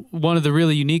detail. And one of the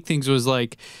really unique things was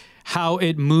like how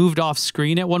it moved off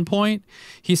screen at one point.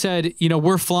 He said,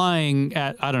 we're flying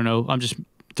at, I don't know, I'm just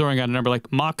throwing out a number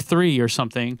like Mach 3 or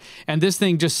something, and this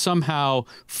thing just somehow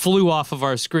flew off of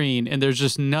our screen, and there's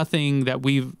just nothing that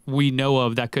we know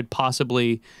of that could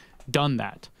possibly done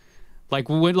that. Like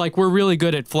we're really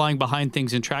good at flying behind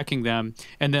things and tracking them,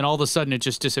 and then all of a sudden it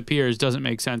just disappears. Doesn't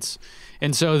make sense.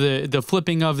 And so the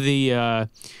flipping of the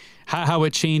how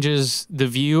it changes the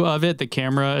view of it, the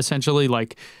camera essentially,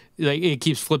 like it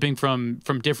keeps flipping from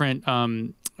different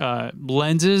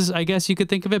lenses, I guess you could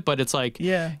think of it, but it's like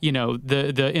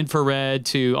the infrared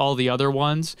to all the other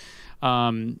ones.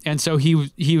 And so he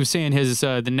was saying his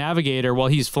the navigator, while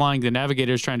he's flying, the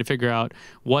navigator is trying to figure out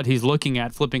what he's looking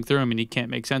at, flipping through him, and he can't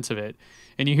make sense of it.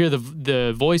 And you hear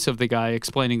the voice of the guy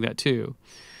explaining that too.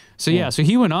 So so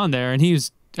he went on there, and he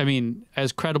was, I mean,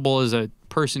 as credible as a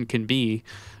person can be.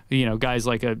 Guys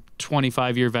like a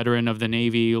 25-year veteran of the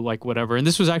Navy, like whatever. And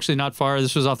this was actually not far.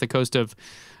 This was off the coast of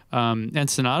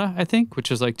Ensenada, I think,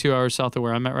 which is like 2 hours south of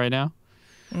where I'm at right now.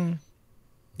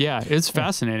 Yeah, it's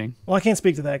fascinating. Well, I can't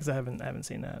speak to that because I haven't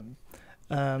seen that.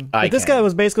 But this guy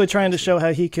was basically trying to show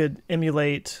how he could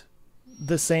emulate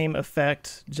the same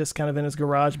effect just kind of in his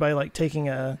garage by like taking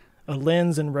a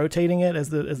lens and rotating it as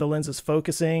the lens is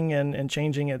focusing and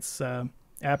changing its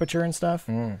aperture and stuff.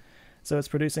 So it's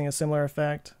producing a similar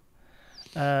effect.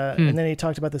 And then he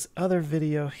talked about this other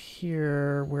video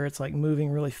here where it's like moving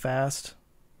really fast.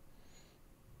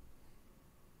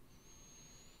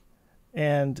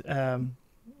 And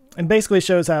basically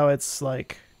shows how it's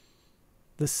like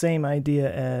the same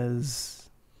idea as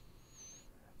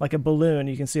like a balloon.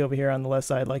 You can see over here on the left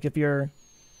side, like if you're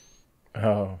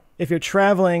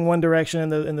traveling one direction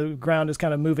and the ground is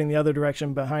kind of moving the other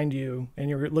direction behind you, and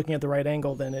you're looking at the right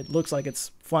angle, then it looks like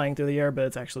it's flying through the air, but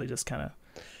it's actually just kind of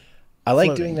I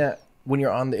like doing that when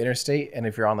you're on the interstate, and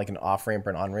if you're on like an off ramp or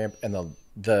an on ramp, and the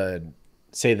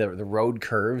road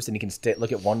curves, and you can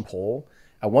look at one pole.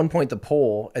 At one point, the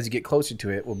pole, as you get closer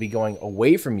to it, will be going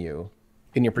away from you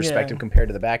in your perspective compared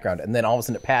to the background, and then all of a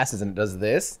sudden it passes and it does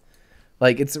this.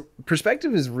 Like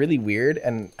perspective is really weird,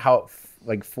 and how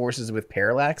it forces with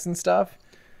parallax and stuff.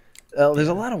 There's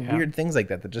a lot of weird things like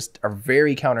that just are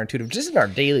very counterintuitive, just in our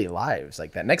daily lives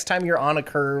like that. Next time you're on a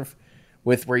curve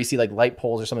with where you see like light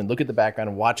poles or something, look at the background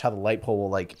and watch how the light pole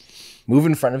will like move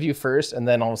in front of you first and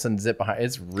then all of a sudden zip behind.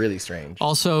 It's really strange.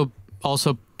 Also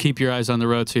keep your eyes on the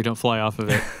road so you don't fly off of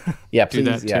it. Yeah, please.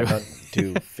 Do that too.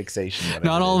 Don't do fixation.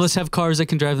 Not all of us have cars that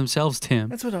can drive themselves, Tim.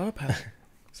 That's what autopilot.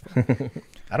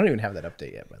 I don't even have that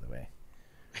update yet, by the way.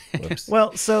 Whoops.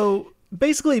 Well, so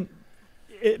basically,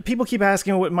 people keep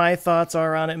asking what my thoughts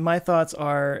are on it. My thoughts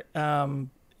are,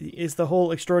 is the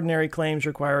whole extraordinary claims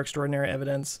require extraordinary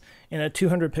evidence, and a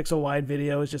 200 pixel wide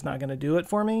video is just not going to do it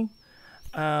for me.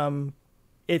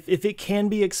 If it can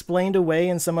be explained away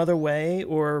in some other way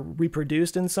or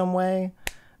reproduced in some way,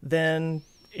 then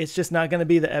it's just not going to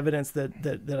be the evidence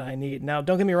that I need. Now,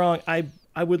 don't get me wrong.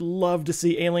 I would love to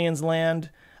see aliens land.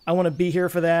 I want to be here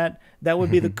for that. That would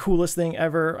be the coolest thing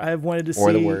ever. I've wanted to see.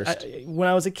 Or the worst. When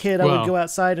I was a kid, I would go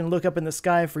outside and look up in the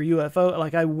sky for UFO.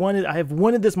 Like I have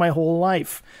wanted this my whole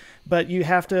life, but you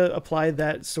have to apply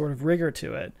that sort of rigor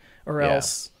to it, or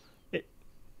else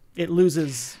it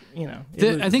loses.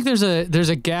 I think there's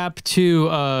a gap too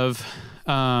of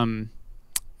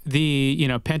the, you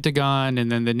know, Pentagon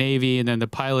and then the Navy and then the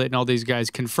pilot and all these guys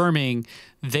confirming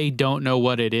they don't know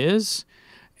what it is,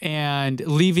 and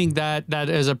leaving that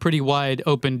as a pretty wide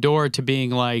open door to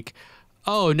being like,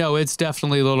 oh no, it's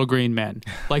definitely little green men.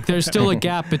 Like there's still a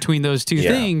gap between those two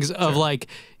things of like,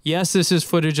 yes, this is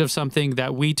footage of something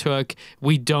that we took.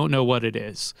 We don't know what it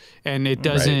is, and it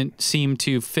doesn't seem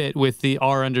to fit with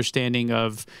our understanding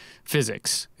of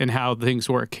physics and how things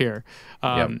work here.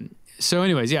 So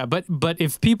anyways, but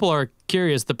if people are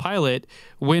curious, the pilot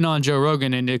went on Joe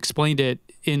Rogan and explained it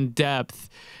in depth.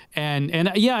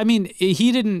 And yeah, I mean,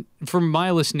 he didn't, from my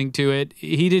listening to it,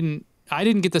 I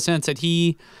didn't get the sense that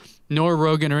he nor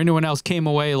Rogan or anyone else came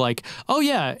away like, oh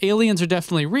yeah, aliens are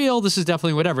definitely real. This is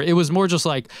definitely whatever. It was more just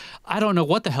like, I don't know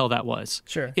what the hell that was.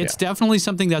 Sure. It's definitely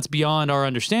something that's beyond our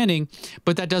understanding,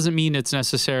 but that doesn't mean it's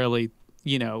necessarily,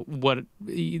 you know, what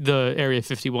the Area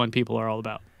 51 people are all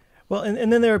about. Well,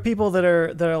 and then there are people that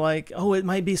are like, oh, it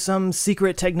might be some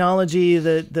secret technology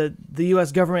that the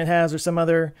U.S. government has or some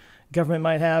other government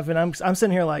might have, and I'm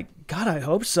sitting here like, God, I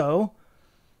hope so.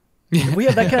 If we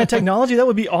have that kind of technology, that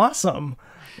would be awesome.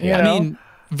 You know? I mean,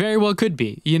 very well could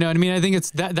be. You know what I mean? I think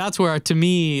it's that's where, to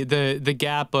me, the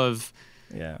gap of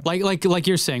like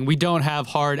you're saying, we don't have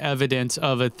hard evidence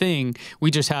of a thing. We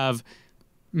just have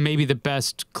maybe the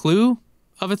best clue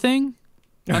of a thing.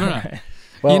 I don't know.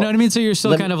 Well, you know what I mean? So you're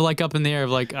still kind of like up in the air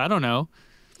of like, I don't know.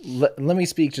 Let me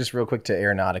speak just real quick to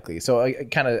aeronautically. So I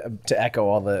kind of to echo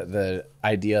all the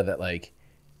idea that like,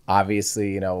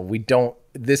 obviously, you know, we don't,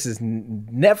 this is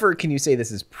never, can you say this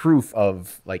is proof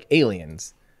of like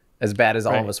aliens, as bad as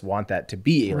all of us want that to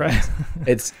be aliens.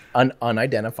 It's an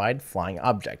unidentified flying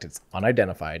object. It's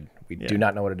unidentified. We do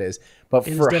not know what it is. But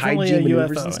it for is high G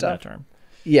maneuvers and stuff.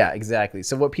 Yeah, exactly.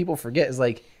 So what people forget is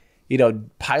like, you know,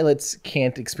 pilots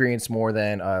can't experience more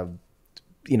than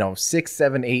you know, 6,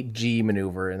 7, 8 G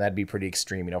maneuver, and that'd be pretty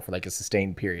extreme, you know, for like a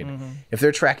sustained period. If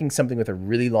they're tracking something with a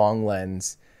really long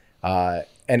lens, and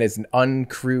it's an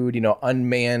uncrewed, you know,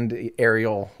 unmanned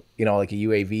aerial, you know, like a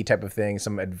UAV type of thing,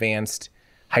 some advanced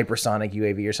hypersonic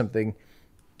UAV or something,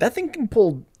 that thing can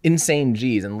pull insane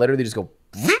Gs and literally just go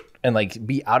and like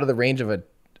be out of the range of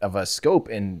a scope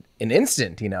in an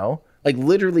instant, you know, like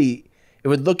literally it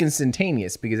would look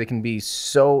instantaneous because it can be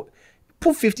so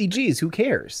pull 50 Gs. Who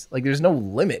cares? Like there's no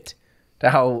limit to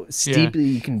how steeply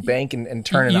you can bank and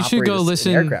turn and operate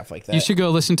an aircraft like that. You should go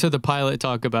listen to the pilot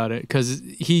talk about it because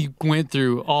he went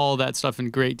through all that stuff in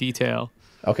great detail.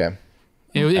 Okay.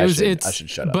 I should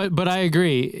shut up. But I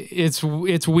agree. It's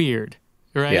weird,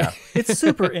 right? Yeah. It's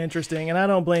super interesting, and I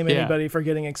don't blame anybody for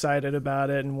getting excited about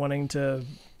it and wanting to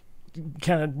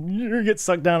kind of get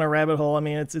sucked down a rabbit hole. I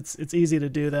mean, it's easy to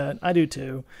do that. I do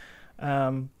too.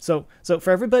 So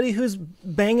for everybody who's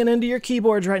banging into your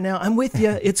keyboards right now, I'm with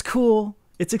you. It's cool.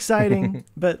 It's exciting,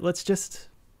 but let's just,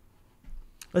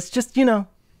 you know.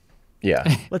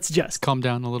 Yeah. Let's just calm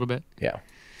down a little bit. Yeah.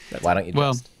 Why don't you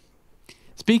just?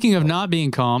 Speaking of not being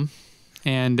calm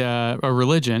and a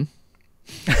religion,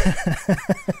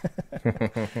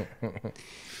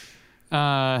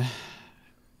 well,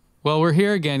 we're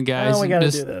here again, guys. Oh, we got to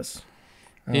do this.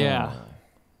 Yeah.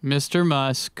 Mr.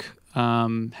 Musk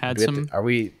had some... Are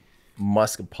we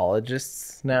Musk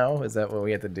apologists now? Is that what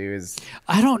we have to do?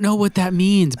 I don't know what that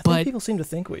means, I but... think people seem to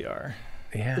think we are.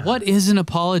 Yeah. What is an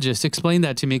apologist? Explain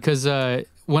that to me, because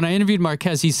when I interviewed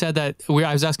Marquez, he said that...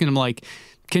 I was asking him, like...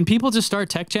 Can people just start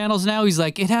tech channels now? He's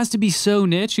like, it has to be so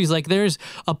niche. He's like, there's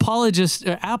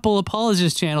Apple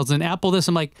apologist channels and Apple this.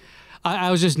 I'm like, I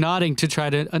was just nodding to try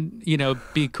to,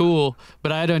 be cool,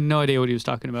 but I had no idea what he was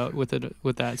talking about with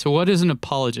that. So what is an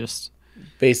apologist?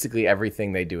 Basically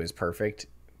everything they do is perfect.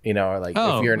 If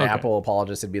you're an Apple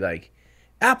apologist, it'd be like,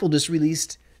 Apple just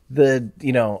released the,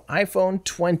 iPhone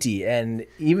 20. And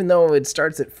even though it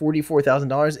starts at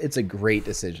 $44,000, it's a great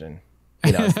decision.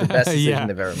 It's the best decision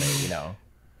they've ever made,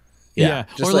 Yeah. Or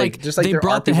just like they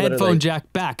brought the headphone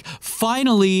jack back.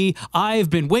 Finally, I've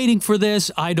been waiting for this.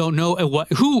 I don't know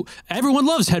who everyone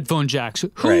loves headphone jacks.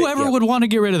 Whoever would want to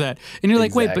get rid of that? And you're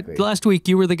like, wait, but last week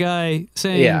you were the guy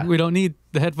saying we don't need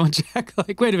the headphone jack.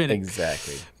 Like, wait a minute.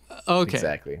 Exactly. Okay.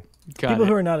 Exactly. People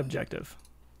who are not objective.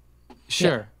 Sure.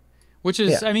 Yeah. Which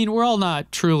is, I mean, we're all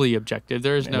not truly objective.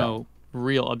 There is no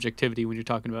real objectivity when you're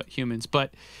talking about humans,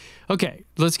 but okay,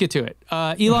 let's get to it.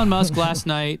 Elon Musk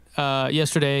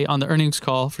yesterday on the earnings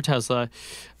call for Tesla,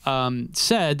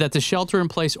 said that the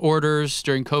shelter-in-place orders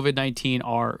during COVID-19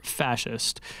 are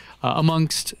fascist,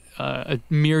 amongst a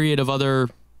myriad of other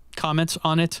comments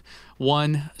on it.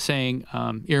 One saying,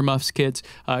 earmuffs, kids,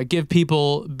 give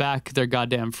people back their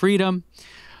goddamn freedom.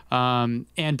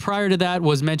 And prior to that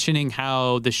was mentioning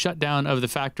how the shutdown of the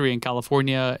factory in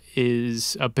California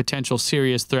is a potential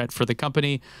serious threat for the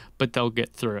company, but they'll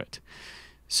get through it.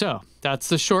 So that's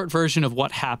the short version of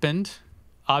what happened.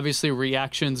 Obviously,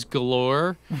 reactions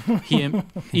galore.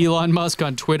 Elon Musk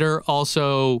on Twitter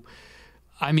also,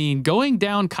 I mean, going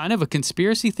down kind of a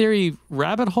conspiracy theory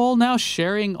rabbit hole now,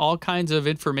 sharing all kinds of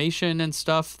information and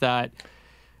stuff that,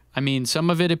 I mean, some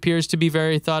of it appears to be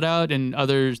very thought out and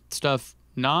other stuff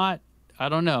not. I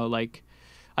don't know. Like,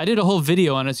 I did a whole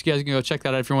video on it, so you guys can go check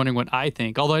that out if you're wondering what I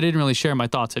think. Although I didn't really share my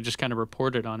thoughts, I just kind of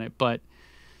reported on it. But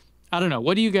I don't know.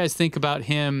 What do you guys think about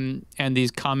him and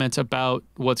these comments about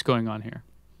what's going on here?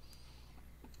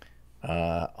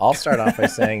 I'll start off by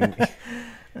saying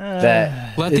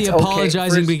that let the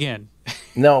apologizing begin.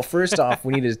 No, first off,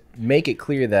 we need to make it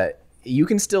clear that you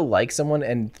can still like someone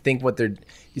and think what they're.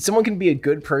 Someone can be a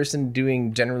good person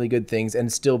doing generally good things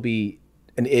and still be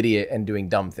an idiot and doing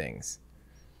dumb things.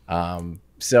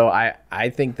 So I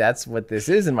think that's what this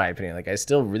is, in my opinion. Like, I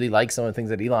still really like some of the things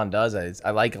that Elon does.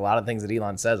 I like a lot of things that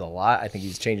Elon says a lot. I think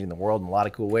he's changing the world in a lot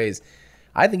of cool ways.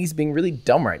 I think he's being really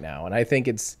dumb right now, and I think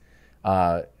it's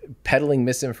peddling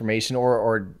misinformation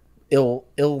or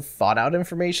ill thought out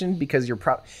information, because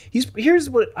here's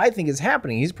what I think is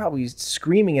happening. He's probably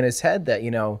screaming in his head that,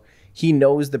 you know, he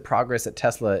knows the progress that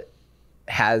Tesla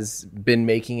has been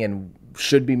making and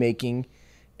should be making,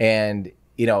 and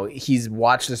you know, he's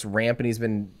watched this ramp and he's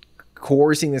been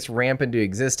coercing this ramp into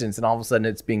existence, and all of a sudden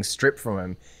it's being stripped from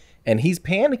him, and he's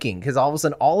panicking because all of a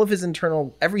sudden all of his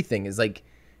internal everything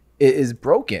is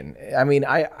broken. I mean,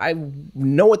 I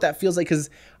know what that feels like,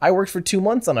 because I worked for 2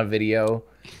 months on a video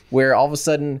where all of a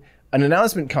sudden an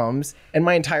announcement comes and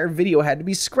my entire video had to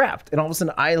be scrapped. And all of a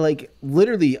sudden I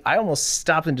almost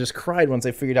stopped and just cried once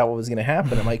I figured out what was going to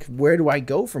happen. I'm like, where do I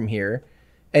go from here?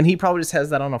 And he probably just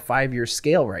has that on a 5-year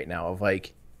scale right now of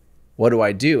like, what do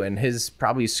I do? And his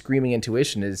probably screaming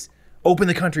intuition is open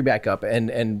the country back up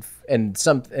and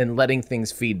letting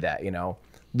things feed that, you know,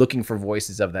 looking for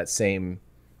voices of that same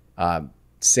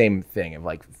thing of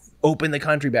like, open the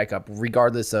country back up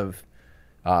regardless of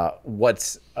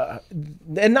what's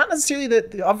and not necessarily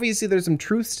that. Obviously there's some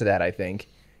truths to that. I think,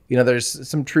 you know, there's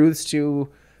some truths to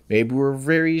maybe we're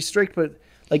very strict, but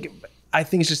like, I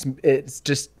think it's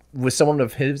just with someone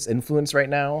of his influence right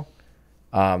now,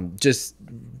 just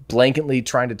blanketly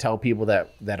trying to tell people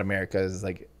that America is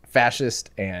like fascist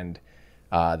and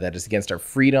that it's against our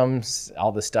freedoms,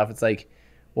 all this stuff. It's like,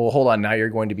 well, hold on, now you're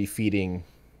going to be feeding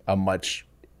a much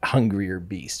hungrier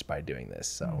beast by doing this.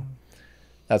 So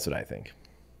that's what I think.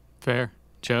 Fair.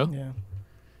 Joe? Yeah.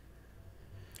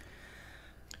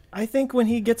 I think when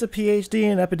he gets a PhD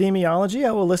in epidemiology,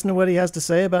 I will listen to what he has to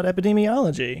say about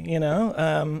epidemiology. You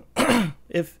know,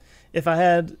 if I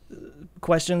had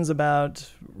questions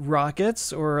about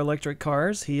rockets or electric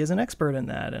cars, he is an expert in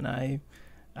that, and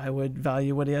I would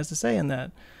value what he has to say in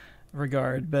that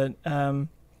regard. But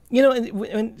you know,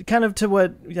 and kind of to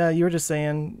what you were just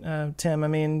saying, Tim. I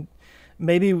mean,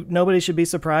 maybe nobody should be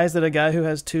surprised that a guy who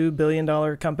has $2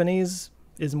 billion companies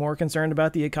is more concerned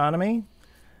about the economy.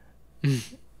 You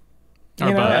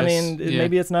know, I mean,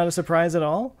 maybe it's not a surprise at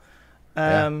all.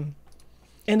 And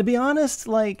to be honest,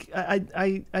 like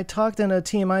I talked in a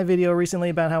TMI video recently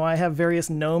about how I have various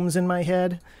gnomes in my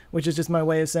head, which is just my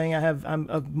way of saying I'm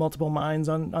of multiple minds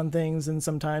on things, and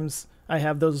sometimes I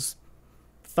have those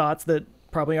thoughts that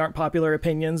probably aren't popular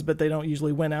opinions, but they don't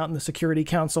usually win out in the Security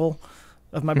Council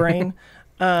of my brain.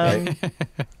 And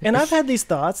I've had these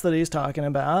thoughts that he's talking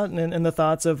about, and the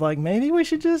thoughts of like, maybe we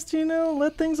should just, you know,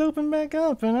 let things open back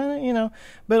up, and you know,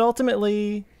 but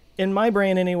ultimately in my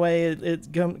brain anyway, it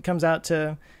comes out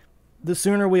to the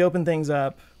sooner we open things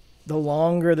up, the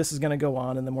longer this is going to go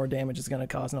on and the more damage it's going to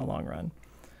cause in the long run.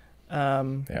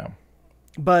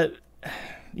 But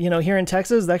you know, here in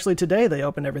Texas, actually today they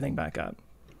opened everything back up.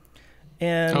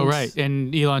 And right.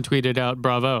 And Elon tweeted out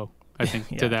bravo, I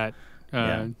think, to that,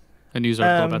 a news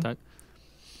article about that.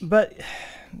 But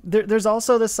there's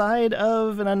also the side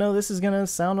of, and I know this is going to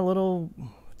sound a little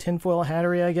tinfoil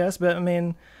hattery, I guess, but I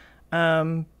mean,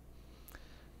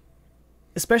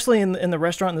 especially in the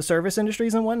restaurant and the service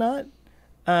industries and whatnot,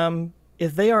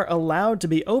 if they are allowed to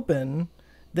be open,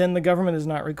 then the government is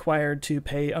not required to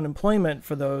pay unemployment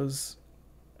for those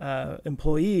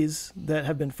employees that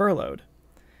have been furloughed.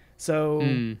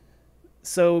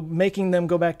 So making them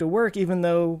go back to work, even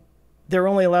though they're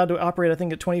only allowed to operate, I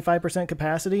think, at 25%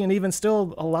 capacity. And even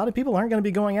still, a lot of people aren't going to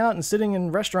be going out and sitting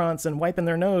in restaurants and wiping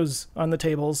their nose on the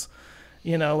tables,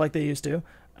 you know, like they used to.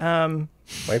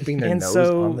 Wiping their nose on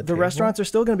the table? The restaurants are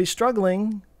still going to be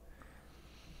struggling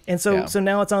And so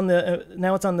now it's on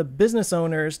the business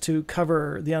owners to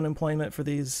cover the unemployment for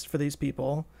these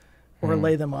people, or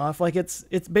lay them off. Like it's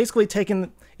basically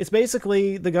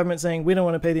the government saying, we don't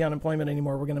want to pay the unemployment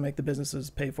anymore. We're going to make the businesses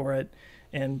pay for it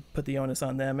and put the onus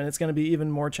on them, and it's going to be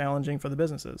even more challenging for the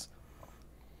businesses.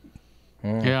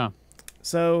 Yeah.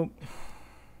 So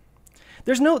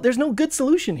there's no good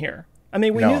solution here. I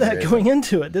mean, we knew that going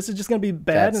into it. This is just going to be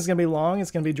bad, and it's going to be long,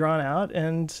 it's going to be drawn out,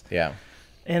 and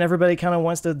everybody kind of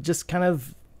wants to just kind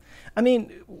of, I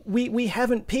mean, we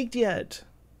haven't peaked yet.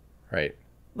 Right.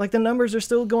 Like the numbers are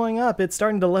still going up. It's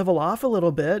starting to level off a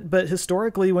little bit, but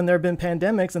historically when there have been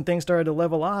pandemics and things started to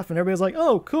level off and everybody's like,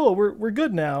 oh, cool, we're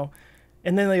good now.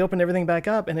 And then they opened everything back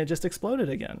up and it just exploded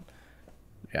again.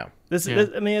 Yeah.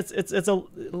 I mean, it's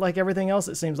like everything else,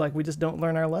 it seems like we just don't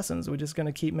learn our lessons. We're just going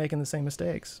to keep making the same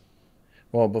mistakes.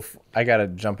 Well, I got to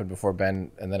jump in before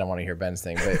Ben, and then I want to hear Ben's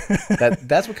thing. But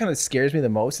that's what kind of scares me the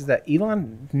most, is that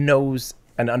Elon knows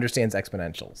and understands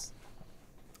exponentials.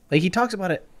 Like, he talks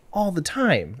about it all the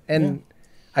time. And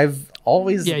I've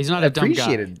always he's not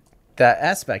appreciated that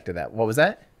aspect of that. What was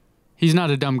that? He's not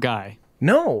a dumb guy.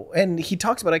 No. And he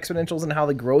talks about exponentials and how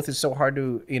the growth is so hard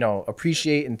to,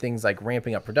 appreciate, in things like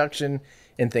ramping up production,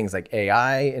 and things like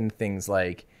AI, and things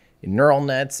like neural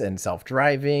nets and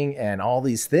self-driving and all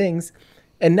these things.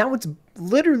 And now it's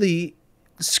literally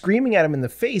screaming at him in the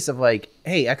face of like,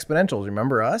 hey, exponentials,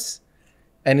 remember us?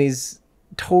 And he's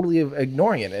totally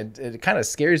ignoring it. It kind of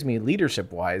scares me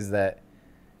leadership-wise that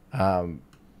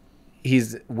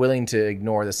he's willing to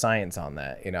ignore the science on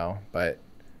that, But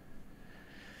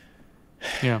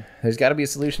there's got to be a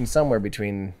solution somewhere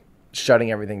between shutting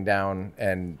everything down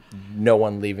and no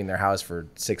one leaving their house for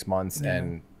 6 months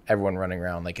and everyone running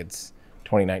around like it's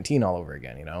 2019 all over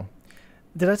again,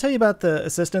 Did I tell you about the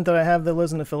assistant that I have that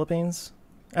lives in the Philippines?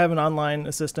 I have an online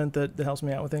assistant that helps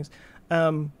me out with things.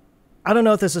 I don't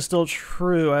know if this is still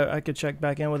true. I could check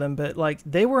back in with them, but like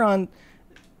they were on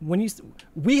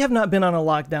we have not been on a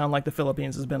lockdown like the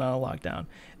Philippines has been on a lockdown.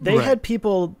 They had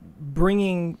people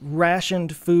bringing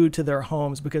rationed food to their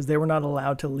homes because they were not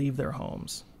allowed to leave their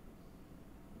homes.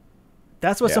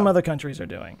 That's what some other countries are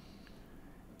doing.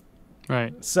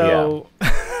 Right. So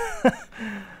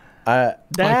that's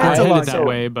a lot that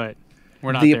way, but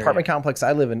we're not the there apartment yet. complex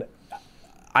I live in.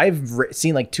 I've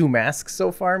seen like 2 masks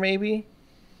so far, maybe.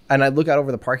 And I look out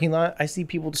over the parking lot. I see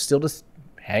people still just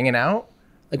hanging out.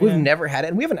 Like we've never had it.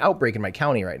 And we have an outbreak in my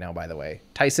county right now, by the way.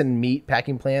 Tyson Meat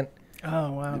Packing Plant.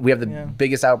 Oh, wow. We have the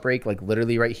biggest outbreak, like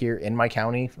literally right here in my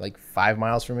county, like 5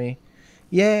 miles from me.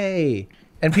 Yay.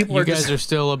 And people you guys are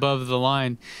still above the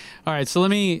line. All right. So let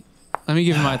me give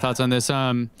you my thoughts on this.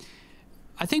 I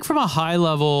think from a high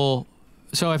level,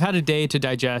 so I've had a day to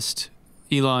digest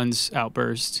Elon's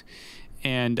outburst,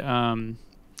 and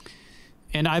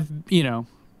I've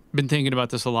been thinking about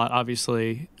this a lot,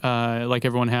 obviously, like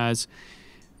everyone has.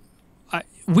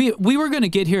 We were going to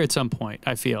get here at some point,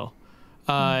 I feel,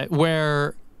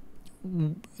 where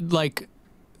like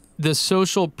the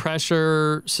social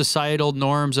pressure, societal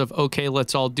norms of, okay,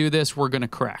 let's all do this, we're going to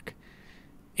crack.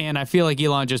 And I feel like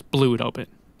Elon just blew it open.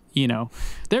 There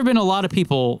have been a lot of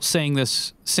people saying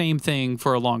this same thing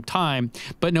for a long time,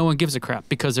 but no one gives a crap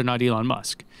because they're not Elon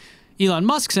Musk. Elon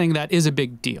Musk saying that is a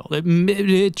big deal.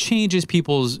 It changes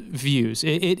people's views.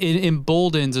 It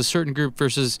emboldens a certain group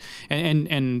versus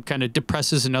and kind of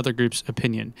depresses another group's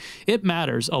opinion. It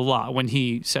matters a lot when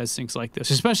he says things like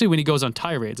this, especially when he goes on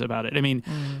tirades about it. I mean,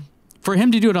 for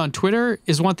him to do it on Twitter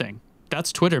is one thing.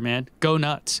 That's Twitter, man. Go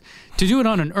nuts. To do it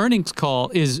on an earnings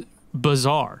call is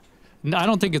bizarre. I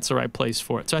don't think it's the right place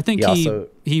for it. So I think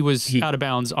he was out of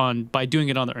bounds by doing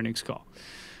it on the earnings call.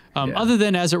 Other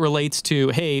than as it relates to,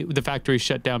 hey, the factory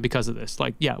shut down because of this.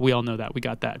 Like, yeah, we all know that. We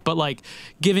got that. But like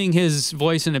giving his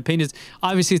voice and opinions,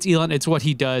 obviously it's Elon. It's what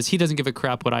he does. He doesn't give a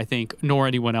crap what I think, nor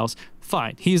anyone else.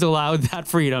 Fine. He's allowed that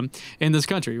freedom in this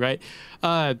country, right?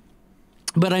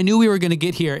 But I knew we were going to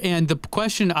get here. And the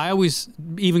question I always,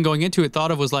 even going into it,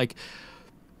 thought of was like,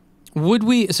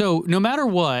 so no matter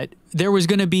what, there was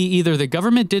going to be either the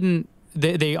government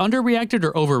they underreacted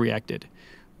or overreacted.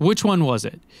 Which one was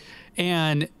it?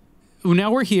 And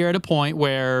now we're here at a point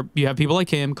where you have people like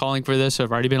him calling for this. There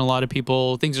have already been a lot of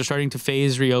people. Things are starting to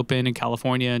phase reopen in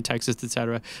California and Texas,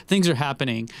 etc. Things are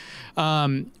happening.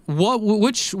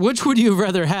 Which would you have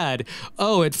rather had?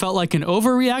 Oh, it felt like an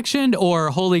overreaction,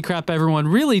 or holy crap, everyone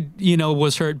really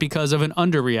was hurt because of an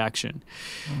underreaction.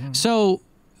 So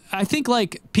I think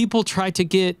like people try to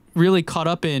get really caught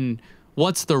up in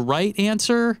what's the right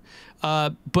answer,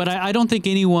 but I don't think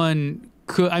anyone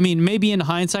I mean, maybe in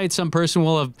hindsight, some person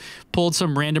will have pulled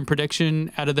some random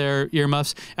prediction out of their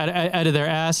earmuffs, out of their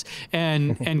ass,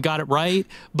 and got it right.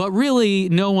 But really,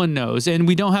 no one knows, and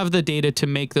we don't have the data to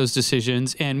make those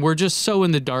decisions, and we're just so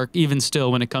in the dark, even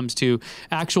still, when it comes to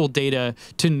actual data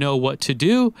to know what to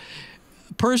do.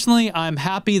 Personally, I'm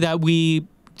happy that we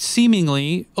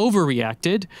seemingly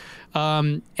overreacted,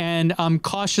 and I'm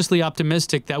cautiously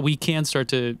optimistic that we can start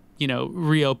to,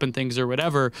 reopen things or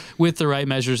whatever with the right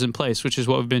measures in place, which is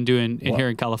what we've been doing here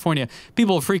in California.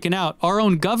 People are freaking out. Our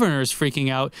own governor's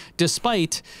freaking out,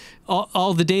 despite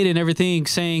all the data and everything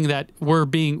saying that we're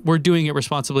doing it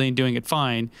responsibly and doing it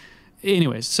fine.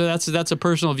 Anyways, so that's a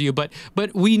personal view, but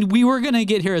we were gonna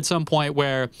get here at some point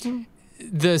where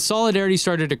the solidarity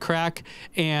started to crack,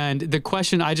 and the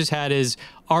question I just had is,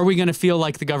 are we gonna feel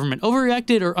like the government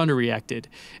overreacted or underreacted,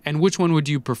 and which one would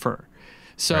you prefer?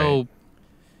 So. Right.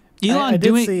 Elon I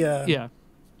did see, yeah.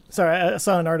 Sorry, I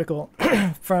saw an article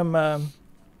from, I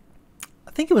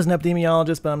think it was an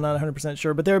epidemiologist, but I'm not 100%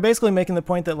 sure. But they were basically making the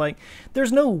point that, like,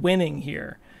 there's no winning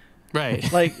here.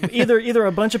 Right. Like, either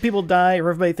a bunch of people die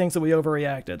or everybody thinks that we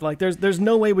overreacted. Like, there's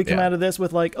no way we come out of this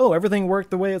with, like, oh, everything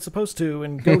worked the way it's supposed to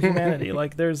and go humanity.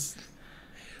 Like, there's,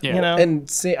 And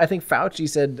see, I think Fauci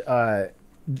said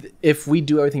if we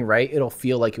do everything right, it'll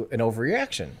feel like an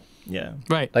overreaction. Yeah.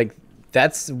 Right. Like,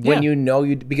 that's when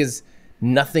because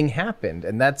nothing happened,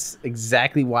 and that's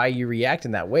exactly why you react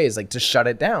in that way, is like to shut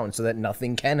it down so that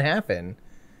nothing can happen,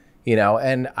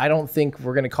 and I don't think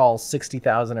we're going to call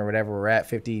 60,000 or whatever we're at,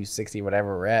 50, 60,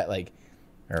 whatever we're at, like,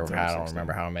 or I don't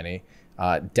remember how many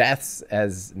deaths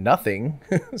as nothing.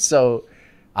 So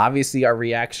obviously our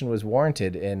reaction was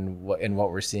warranted in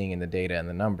what we're seeing in the data and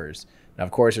the numbers. Now,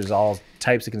 of course, there's all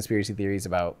types of conspiracy theories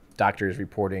about doctors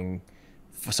reporting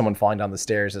someone falling down the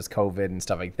stairs as COVID and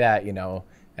stuff like that,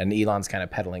 and Elon's kind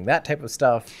of peddling that type of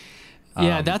stuff.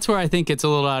 Yeah, that's where I think it's a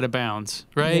little out of bounds,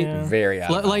 right? Yeah. Very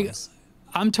out of bounds.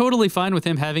 I'm totally fine with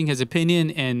him having his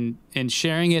opinion and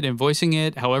sharing it and voicing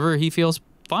it however he feels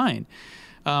fine.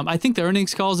 I think the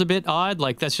earnings call is a bit odd.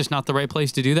 Like, that's just not the right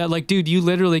place to do that. Like, dude, you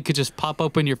literally could just pop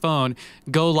open your phone,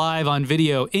 go live on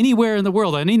video anywhere in the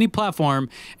world on any platform,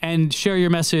 and share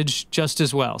your message just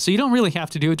as well. So you don't really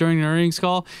have to do it during an earnings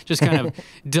call. Just kind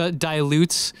of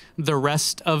dilutes the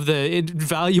rest of the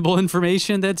valuable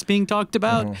information that's being talked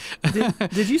about.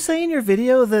 Did you say in your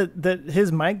video that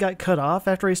his mic got cut off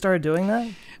after he started doing that?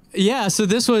 Yeah, so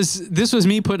this was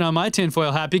me putting on my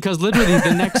tinfoil hat, because literally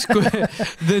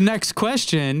the next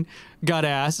question got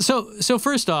asked. So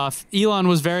first off, Elon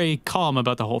was very calm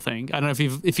about the whole thing. I don't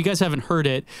know if you guys haven't heard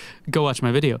it, go watch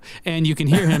my video, and you can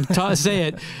hear him say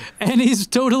it, and he's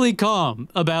totally calm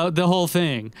about the whole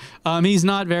thing. He's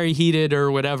not very heated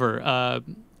or whatever.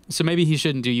 So maybe he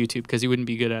shouldn't do YouTube because he wouldn't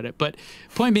be good at it. But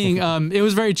point being, it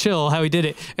was very chill how he did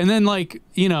it. And then, like,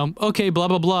 okay, blah,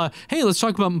 blah, blah. Hey, let's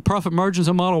talk about profit margins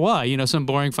on Model Y, some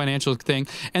boring financial thing.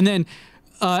 And then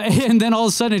all of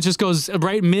a sudden it just goes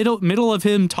right middle of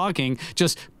him talking,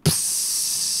 just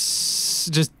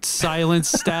silence,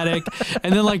 static.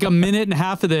 And then like a minute and a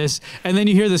half of this. And then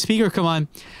you hear the speaker come on.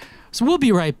 So we'll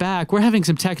be right back. We're having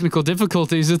some technical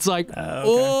difficulties. It's like,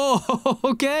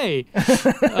 okay.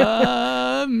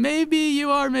 Maybe you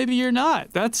are, maybe you're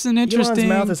not. That's an interesting...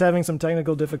 Elon's mouth is having some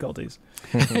technical difficulties.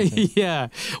 Yeah.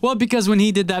 Well, because when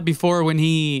he did that before, when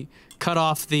he cut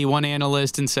off the one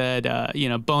analyst and said,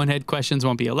 bonehead questions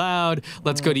won't be allowed.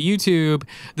 Let's go to YouTube.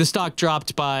 The stock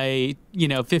dropped by,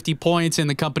 50 points, and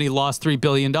the company lost $3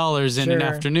 billion in an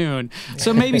afternoon.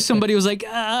 So maybe somebody was like,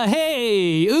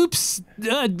 hey, oops,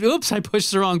 I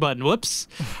pushed the wrong button. Whoops.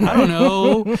 I don't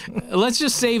know. Let's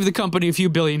just save the company a few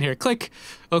billion here. Click.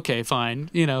 Okay, fine.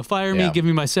 Fire me, give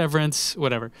me my severance,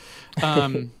 whatever.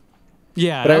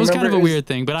 Yeah, that was kind of a weird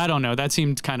thing, but I don't know. That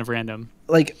seemed kind of random.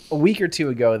 Like a week or two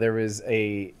ago, there was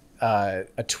a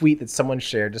tweet that someone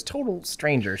shared, just total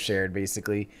stranger shared,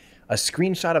 basically a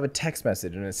screenshot of a text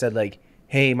message, and it said like,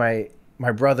 "Hey, my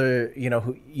brother,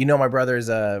 my brother's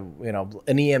an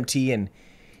EMT, and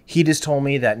he just told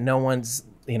me that no one's,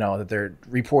 that they're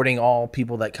reporting all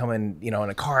people that come in, in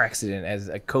a car accident as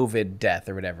a COVID death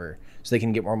or whatever, so they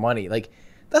can get more money." Like,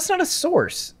 that's not a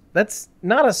source. That's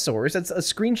not a source. That's a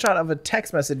screenshot of a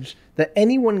text message that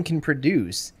anyone can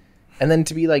produce. And then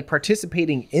to be like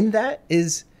participating in that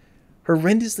is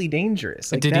horrendously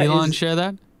dangerous. Like, did Elon share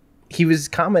that? He was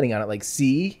commenting on it like,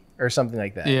 see, or something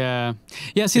like that. Yeah.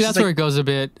 Yeah, see, that's where it goes a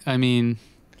bit. I mean...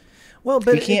 Well,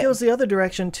 but it goes the other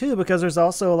direction too, because there's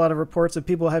also a lot of reports of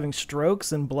people having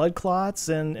strokes and blood clots,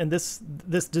 and this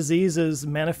disease is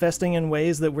manifesting in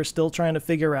ways that we're still trying to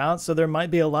figure out. So there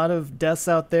might be a lot of deaths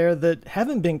out there that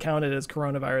haven't been counted as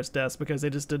coronavirus deaths because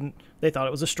they thought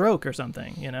it was a stroke or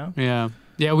something, you know?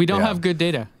 Yeah, we don't have good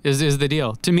data is the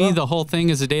deal. To me, the whole thing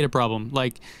is a data problem.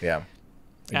 Like,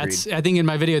 I think in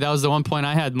my video, that was the one point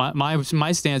I had.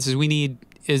 My stance is we need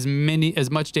as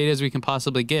much data as we can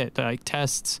possibly get, like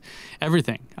tests,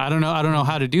 everything. I don't know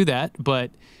how to do that,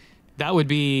 but that would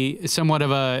be somewhat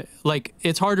of a, like,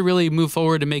 it's hard to really move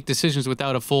forward and make decisions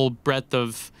without a full breadth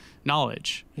of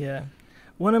knowledge. Yeah.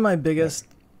 One of my biggest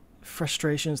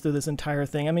frustrations through this entire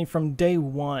thing, I mean, from day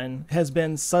one, has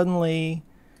been suddenly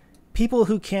people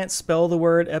who can't spell the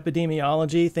word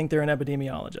epidemiology think they're an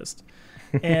epidemiologist.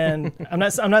 And I'm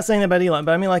not saying that about Elon,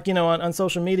 but I mean, like, you know, on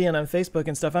social media and on Facebook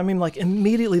and stuff, I mean, like,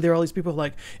 immediately there are all these people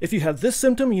like, if you have this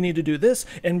symptom, you need to do this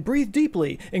and breathe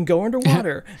deeply and go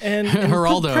underwater and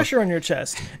put pressure on your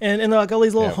chest and like all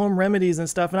these little home remedies and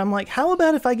stuff. And I'm like, how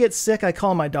about if I get sick, I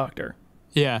call my doctor?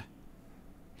 Yeah.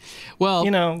 Well,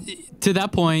 you know, to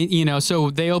that point, you know, so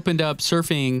they opened up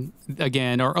surfing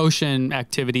again, or ocean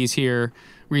activities here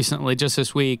recently, just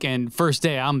this week, and first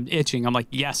day I'm itching. I'm like,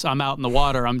 yes, I'm out in the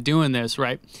water. I'm doing this,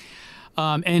 right?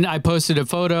 And I posted a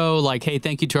photo like, hey,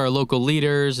 thank you to our local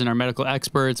leaders and our medical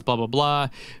experts, blah, blah, blah.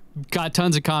 Got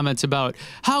tons of comments about,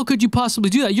 how could you possibly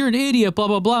do that? You're an idiot, blah,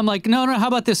 blah, blah. I'm like, no, how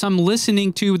about this? I'm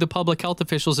listening to the public health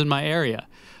officials in my area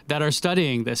that are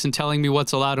studying this and telling me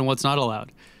what's allowed and what's not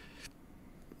allowed.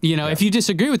 You know, if you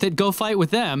disagree with it, go fight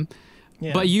with them.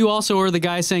 Yeah. But you also are the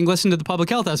guy saying, listen to the public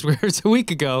health experts a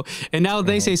week ago, and now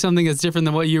they say something that's different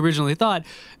than what you originally thought.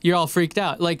 You're all freaked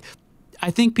out. Like, I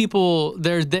think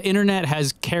the internet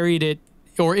has carried it,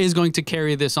 or is going to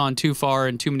carry this on too far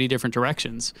in too many different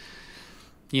directions.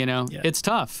 You know, it's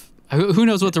tough. Who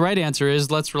knows what the right answer is?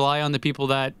 Let's rely on the people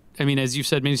that, I mean, as you've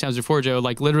said many times before, Joe,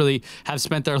 like literally have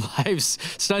spent their lives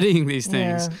studying these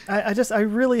things. Yeah. I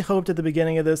really hoped at the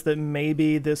beginning of this that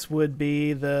maybe this would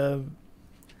be the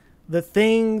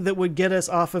thing that would get us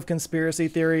off of conspiracy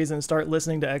theories and start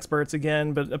listening to experts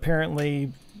again, but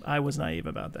apparently I was naive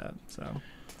about that. So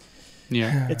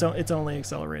yeah, it's only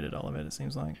accelerated all of it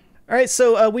seems like. All right,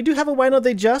 so we do have a Why Don't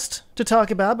They Just to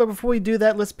talk about, but before we do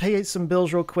that, let's pay some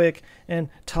bills real quick and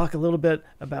talk a little bit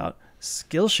about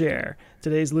Skillshare.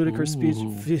 Today's ludicrous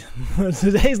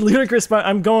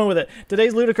I'm going with it.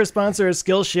 Today's ludicrous sponsor is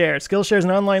Skillshare. Skillshare is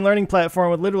an online learning platform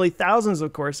with literally thousands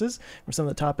of courses from some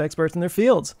of the top experts in their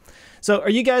fields. So are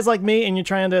you guys like me and you're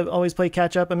trying to always play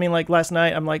catch up? I mean, like last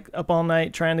night, I'm like up all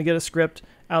night trying to get a script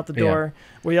out the door.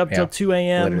 Were you up till 2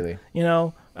 a.m.? Literally. You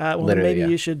know,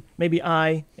 maybe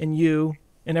I and you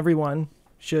and everyone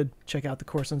should check out the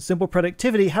course on simple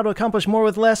productivity, how to accomplish more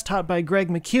with less, taught by Greg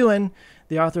McKeown,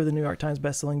 the author of the New York Times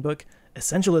bestselling book,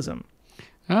 Essentialism.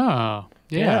 Oh,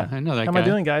 yeah. I know that guy. How am I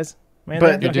doing, guys?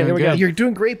 But you're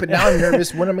doing great, but now I'm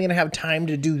nervous. When am I going to have time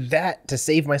to do that to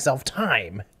save myself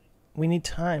time? We need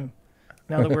time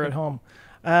now that we're at home.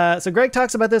 So Greg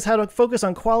talks about this, how to focus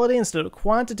on quality instead of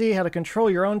quantity, how to control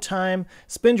your own time,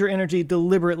 spend your energy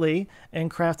deliberately, and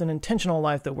craft an intentional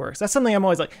life that works. That's something I'm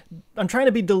always like, I'm trying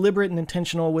to be deliberate and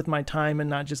intentional with my time and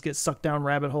not just get sucked down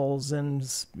rabbit holes and,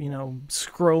 you know,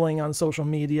 scrolling on social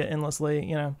media endlessly,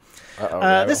 you know.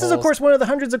 This is, of course, one of the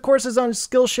hundreds of courses on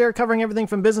Skillshare covering everything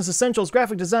from business essentials,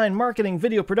 graphic design, marketing,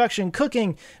 video production,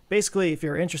 cooking. Basically, if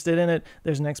you're interested in it,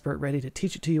 there's an expert ready to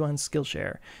teach it to you on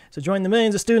Skillshare. So join the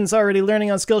millions of students already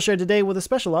learning on Skillshare today with a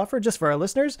special offer just for our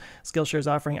listeners. Skillshare is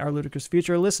offering our Ludicrous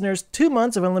Future listeners 2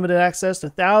 months of unlimited access to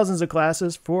thousands of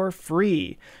classes for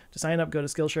free. To sign up, go to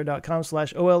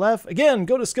Skillshare.com/OLF. Again,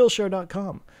 go to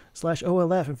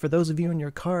Skillshare.com/OLF. And for those of you in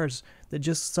your cars that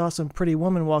just saw some pretty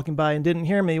woman walking by and didn't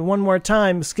hear me, one more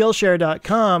time,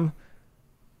 Skillshare.com/OLF.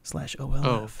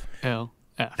 OLF.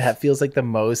 That feels like the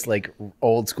most like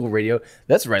old school radio.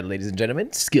 That's right, ladies and gentlemen.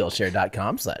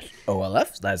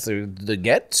 Skillshare.com/OLF. That's the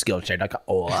get.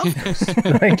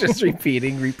 Skillshare.com/OLF. Like just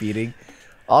repeating.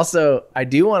 Also, I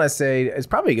do want to say it's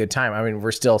probably a good time. I mean,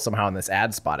 we're still somehow in this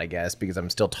ad spot, I guess, because I'm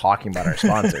still talking about our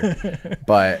sponsor.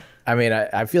 But I mean,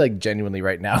 I feel like genuinely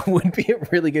right now would be a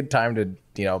really good time to,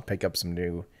 you know, pick up some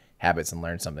new habits and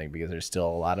learn something, because there's still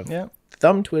a lot of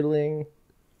thumb twiddling.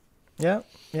 Yep.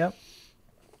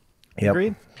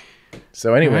 Agreed.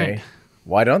 So anyway,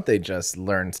 why don't they just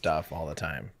learn stuff all the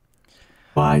time?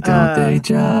 Why don't they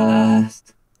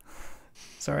just?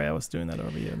 Sorry, I was doing that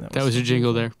over you. That was your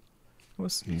jingle there. It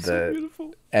was the so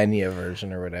beautiful. Enya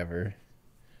version or whatever.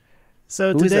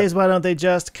 So today's Why Don't They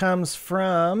Just comes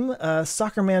from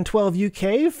Soccerman12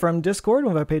 UK from Discord,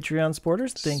 one of our Patreon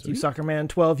supporters. Thank you,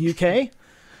 Soccerman12 UK.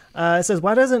 It says,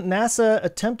 why doesn't NASA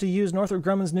attempt to use Northrop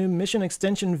Grumman's new mission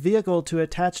extension vehicle to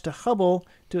attach to Hubble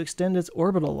to extend its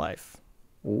orbital life?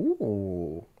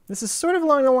 Ooh. This is sort of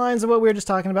along the lines of what we were just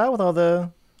talking about with all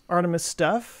the Artemis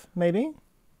stuff, maybe,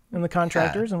 and the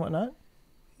contractors and whatnot.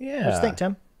 Yeah. What do you think,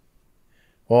 Tim?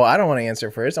 Well, I don't want to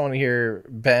answer first. I want to hear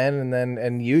Ben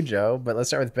and you, Joe. But let's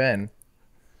start with Ben.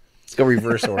 Let's go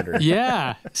reverse order.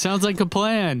 Yeah, sounds like a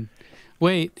plan.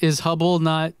 Wait, is Hubble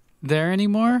not there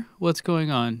anymore? What's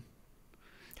going on?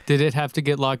 Did it have to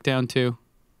get locked down too?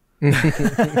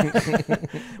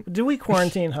 Do we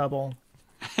quarantine Hubble?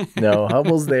 No,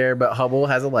 Hubble's there, but Hubble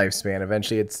has a lifespan.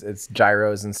 Eventually, its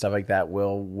gyros and stuff like that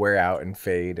will wear out and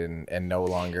fade and no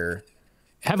longer.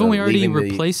 Haven't we already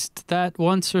replaced that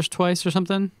once or twice or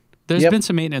something? There's been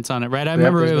some maintenance on it, right? I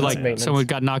remember it was like someone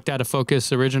got knocked out of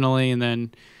focus originally, and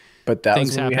then. But that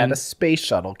was when we had a space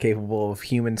shuttle capable of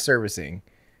human servicing.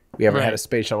 We haven't had a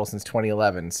space shuttle since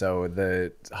 2011, so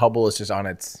the Hubble is just on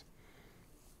its,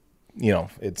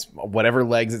 it's whatever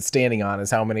legs it's standing on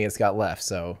is how many it's got left.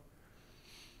 So,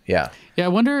 yeah. Yeah, I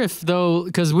wonder if though,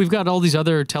 because we've got all these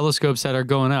other telescopes that are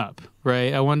going up,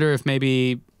 right? I wonder if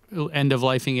maybe end of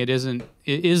lifing it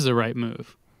is the right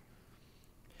move.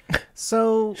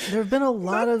 So there have been a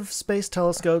lot of space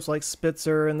telescopes like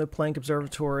Spitzer and the Planck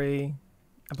Observatory.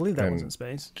 I believe that one's in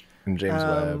space. And James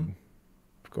Webb,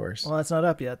 of course. Well, that's not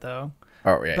up yet, though.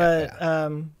 Oh, yeah. But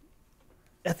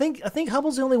I think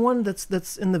Hubble's the only one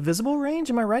that's in the visible range.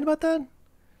 Am I right about that?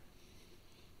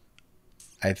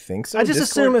 I think so. I just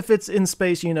assume if it's in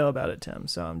space, you know about it, Tim.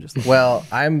 So I'm just. Well,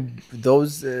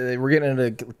 we're getting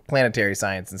into planetary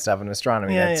science and stuff and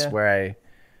astronomy. That's where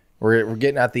we're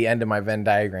getting at the end of my Venn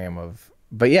diagram of.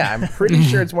 But yeah, I'm pretty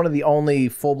sure it's one of the only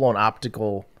full blown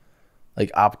optical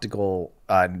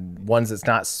ones that's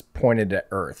not pointed at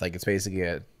Earth. Like it's basically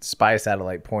a spy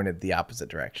satellite pointed the opposite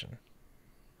direction.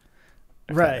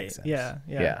 Right.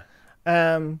 Yeah.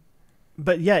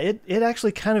 But yeah, it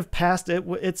actually kind of passed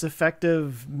its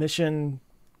effective mission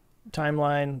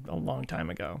timeline a long time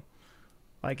ago.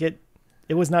 Like it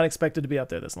was not expected to be out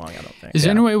there this long, I don't think. Is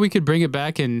there any way we could bring it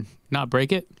back and not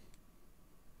break it?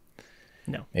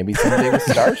 No. Maybe someday with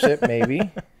Starship, maybe.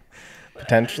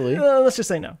 Potentially. Let's just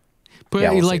say no.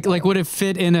 But like would it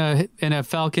fit in a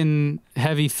Falcon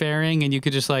heavy fairing and you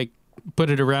could just like put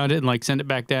it around it and like send it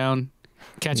back down,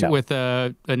 catch it with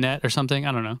a net or something?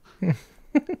 I don't know.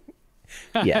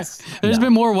 Yes. There's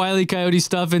been more Wile E. Coyote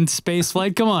stuff in space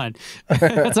flight. Come on.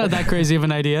 That's not that crazy of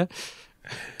an idea.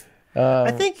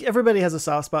 I think everybody has a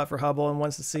soft spot for Hubble and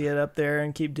wants to see it up there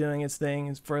and keep doing its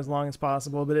thing for as long as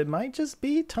possible. But it might just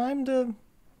be time to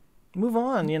move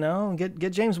on,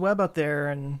 get James Webb up there.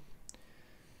 And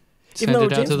even though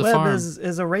James Webb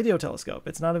is a radio telescope,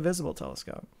 it's not a visible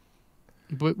telescope.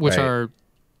 Which are,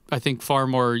 I think, far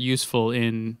more useful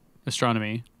in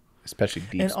astronomy. Especially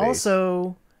deep space. And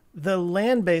also the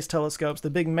land-based telescopes, the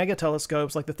big mega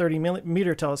telescopes, like the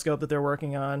 30-meter telescope that they're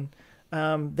working on,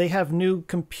 they have new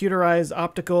computerized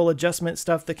optical adjustment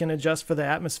stuff that can adjust for the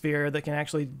atmosphere that can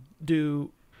actually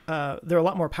do... they're a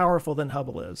lot more powerful than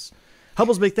Hubble is.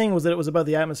 Hubble's big thing was that it was above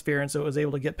the atmosphere, and so it was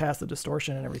able to get past the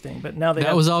distortion and everything. But now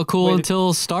that was all cool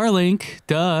until Starlink.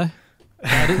 Duh.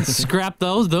 Had to scrap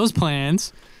those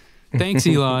plans. Thanks,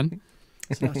 Elon.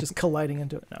 So now it's just colliding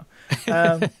into it now.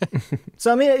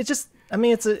 So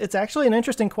it's actually an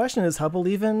interesting question. Is Hubble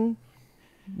even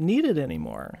needed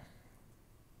anymore?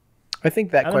 I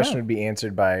think that question would be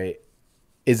answered by,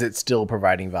 is it still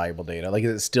providing valuable data? Like,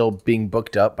 is it still being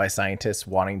booked up by scientists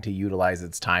wanting to utilize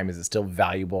its time? Is it still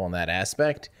valuable in that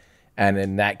aspect? And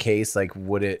in that case, like,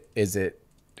 is it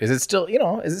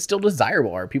still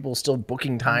desirable? Are people still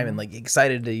booking time and like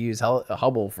excited to use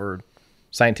Hubble for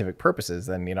scientific purposes?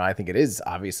 Then, I think it is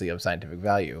obviously of scientific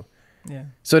value. Yeah.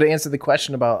 So to answer the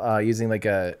question about using like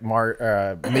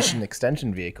a mission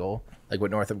extension vehicle, like what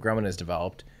Northrop Grumman has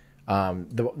developed,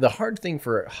 the hard thing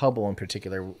for Hubble in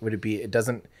particular would it be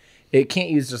it can't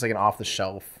use just like an off the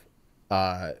shelf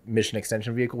mission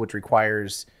extension vehicle, which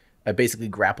requires basically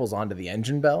grapples onto the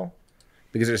engine bell,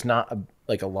 because there's not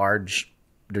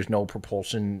there's no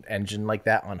propulsion engine like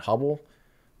that on Hubble.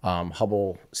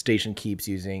 Hubble station keeps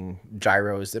using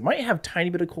gyros that might have tiny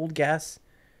bit of cold gas.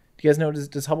 Do you guys know,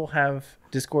 does Hubble have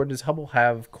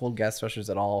cold gas thrusters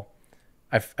at all?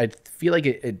 I feel like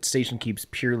it station keeps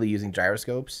purely using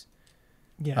gyroscopes.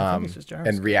 Yeah, I think it's just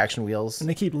gyroscopes. And reaction wheels. And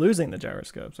they keep losing the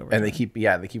gyroscopes over time. They keep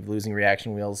losing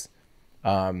reaction wheels.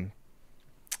 I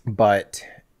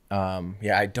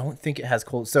don't think it has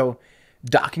cold. So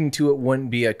docking to it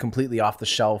wouldn't be a completely off the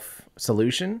shelf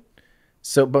solution.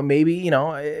 So, but maybe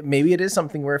it is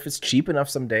something where if it's cheap enough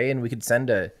someday and we could send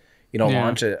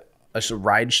launch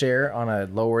ride share on a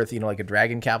low Earth, like a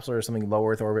Dragon capsule or something, low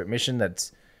Earth orbit mission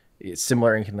that's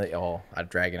similar and can, a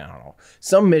Dragon, I don't know.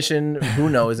 Some mission, who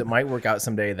knows, it might work out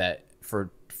someday that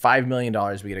for $5 million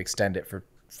we could extend it for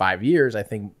 5 years. I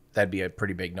think that'd be a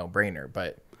pretty big no-brainer.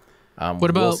 But what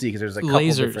about we'll see, because there's a couple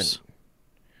lasers? Different...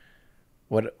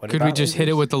 What could we just lasers? hit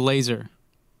it with the laser?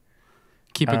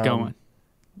 Keep it going.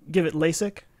 Give it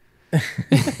LASIK.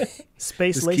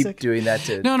 Space just LASIK. Keep doing that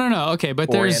to No. Okay, but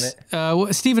there's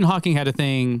Stephen Hawking had a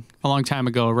thing a long time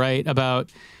ago, right, about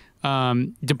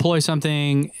deploy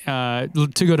something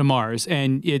to go to Mars,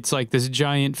 and it's like this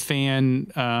giant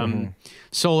fan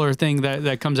solar thing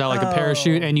that comes out like a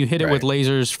parachute, and you hit it with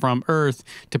lasers from Earth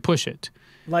to push it.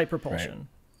 Light propulsion.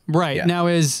 Right. Yeah. Now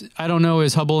is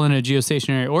Hubble in a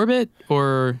geostationary orbit,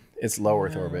 or it's low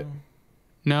Earth orbit?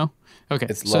 No. Okay.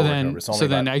 It's low Earth orbit. So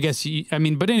then I guess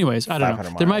but anyways, I don't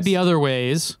know. There might be other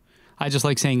ways. I just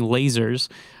like saying lasers.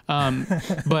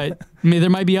 But there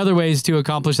might be other ways to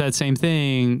accomplish that same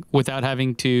thing without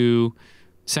having to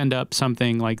send up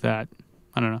something like that.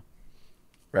 I don't know.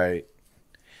 Right.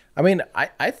 I mean,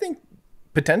 I think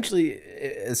potentially,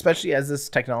 especially as this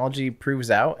technology proves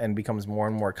out and becomes more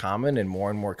and more common and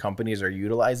more companies are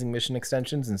utilizing mission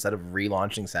extensions instead of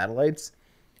relaunching satellites,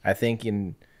 I think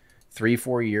in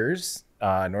 3-4 years,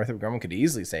 Northrop Grumman could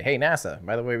easily say, hey, NASA,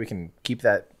 by the way, we can keep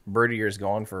that bird of yours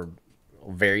going for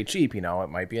very cheap. It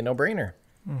might be a no-brainer.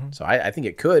 So I think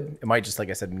it could. It might just, like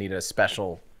I said, need a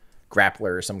special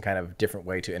grappler or some kind of different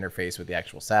way to interface with the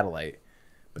actual satellite.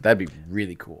 But that'd be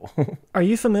really cool. Are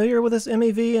you familiar with this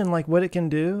MEV and like what it can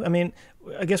do? I mean,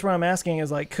 I guess what I'm asking is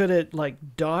like, could it like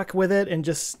dock with it and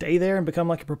just stay there and become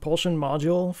like a propulsion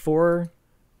module for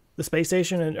the space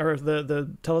station or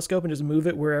the telescope and just move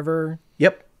it wherever?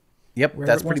 Yep.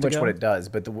 That's pretty much what it does.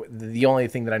 But the only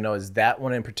thing that I know is that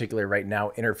one in particular right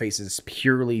now interfaces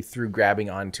purely through grabbing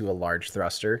onto a large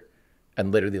thruster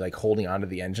and literally like holding onto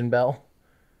the engine bell.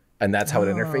 And that's how it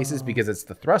interfaces, because it's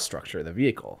the thrust structure of the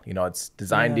vehicle. It's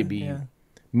designed to be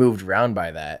moved around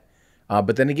by that.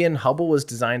 But then again, Hubble was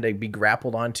designed to be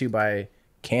grappled onto by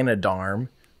Canadarm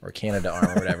or Canadarm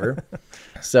or whatever.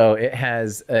 So it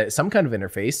has some kind of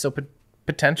interface. So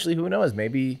potentially, who knows?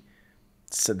 Maybe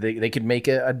they could make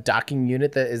a docking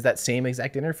unit that is that same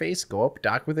exact interface. Go up,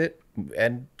 dock with it,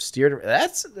 and steer it.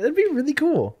 That'd be really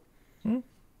cool.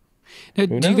 Now,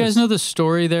 do you guys know the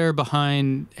story there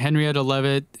behind Henrietta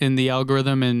Leavitt in the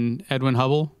algorithm and Edwin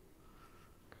Hubble?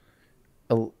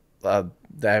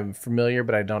 I'm familiar,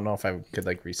 but I don't know if I could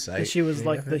like recite. She was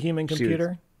like the human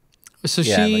computer.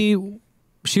 She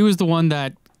was the one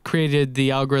that created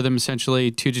the algorithm essentially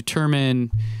to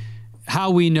determine how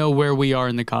we know where we are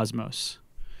in the cosmos.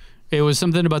 It was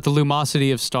something about the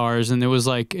lumosity of stars, and it was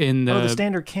like in the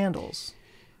standard candles.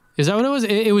 Is that what it was?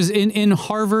 It was in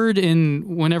Harvard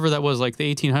in whenever that was, like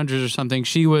the 1800s or something.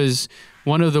 She was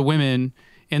one of the women,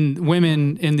 and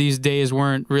women in these days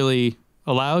weren't really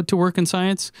allowed to work in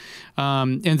science.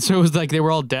 And so it was like they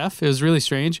were all deaf. It was really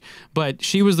strange. But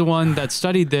she was the one that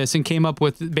studied this and came up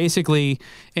with basically,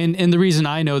 and the reason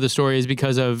I know the story is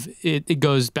because of it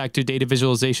goes back to data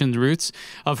visualization roots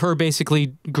of her basically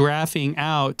graphing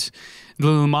out the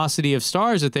lumosity of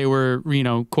stars that they were,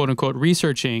 quote unquote,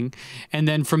 researching. And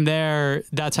then from there,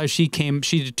 that's how she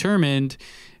determined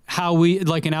how we,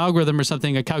 like an algorithm or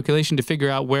something, a calculation to figure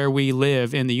out where we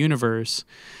live in the universe.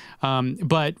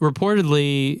 But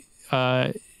reportedly,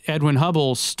 Edwin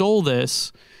Hubble stole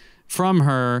this from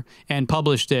her and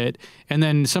published it. And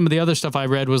then some of the other stuff I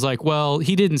read was like, well,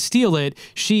 he didn't steal it.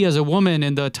 She, as a woman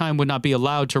in the time, would not be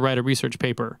allowed to write a research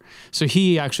paper. So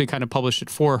he actually kind of published it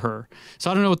for her. So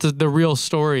I don't know what the real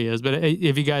story is, but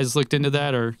if you guys looked into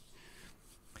that or...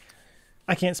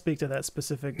 I can't speak to that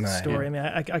specific story.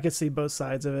 Yeah. I mean, I could see both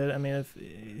sides of it. I mean, if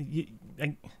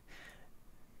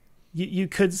you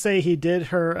could say he did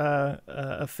her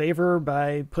a favor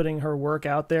by putting her work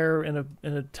out there in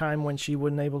a time when she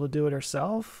wasn't able to do it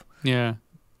herself. Yeah,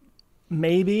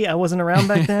 maybe. I wasn't around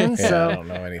back then, so I don't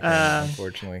know anything,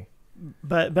 unfortunately.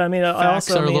 But I mean,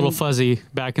 facts are a little fuzzy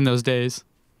back in those days.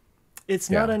 It's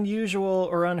not unusual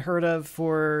or unheard of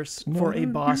for a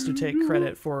boss to take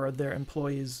credit for their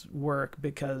employees' work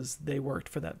because they worked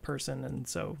for that person, and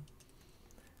so,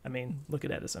 I mean, look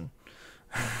at Edison.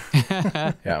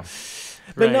 Yeah,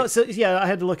 but no, so I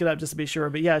had to look it up just to be sure.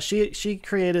 But yeah, she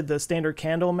created the standard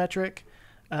candle metric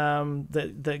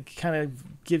that kind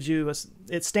of gives you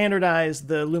it standardized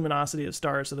the luminosity of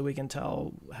stars so that we can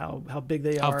tell how big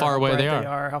they are, how far away they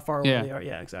are, how far away they are.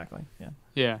 Yeah, exactly.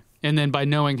 Yeah, and then by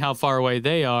knowing how far away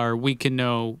they are, we can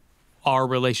know our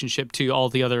relationship to all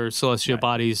the other celestial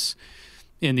bodies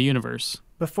in the universe.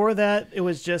 Before that, it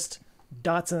was just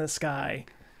dots in the sky.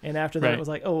 And after that, Right. it was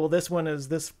like, oh, well, this one is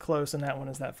this close and that one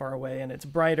is that far away, and it's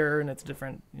brighter and it's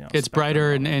different. It's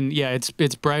brighter and yeah,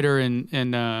 it's brighter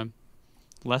and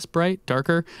less bright,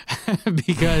 darker,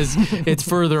 because it's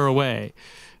further away.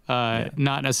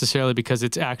 Not necessarily because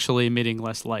it's actually emitting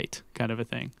less light, kind of a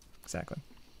thing. Exactly.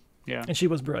 Yeah. And she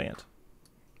was brilliant.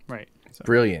 Right. So.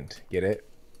 Brilliant. Get it?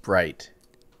 Bright.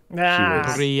 Ah.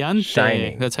 was Brillante.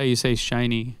 shining. That's how you say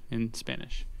shiny in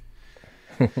Spanish.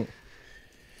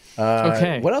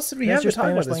 Okay. What else did we have That's your to talk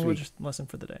about Spanish this language week? lesson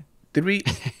for the day.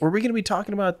 Were we going to be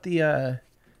talking about the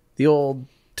old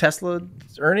Tesla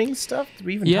earnings stuff? Did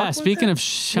we even talk about Speaking that? of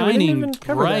shining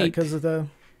bright, because of the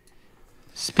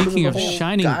speaking of whole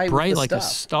shining guy with bright the like a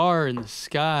stuff. star in the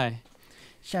sky,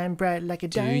 shine bright like a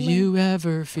do diamond. you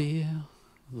ever feel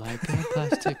like a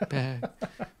plastic bag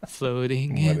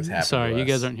floating What has in? happened Sorry, to you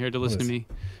guys us? aren't here to listen to has me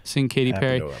sing Katy happened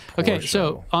Perry. to our poor Okay, show?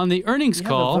 so on the earnings You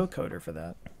call, have a vocoder for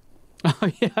that.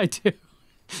 oh yeah, I do.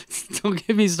 Don't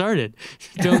get me started.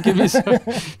 Don't get me started.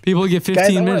 People get 15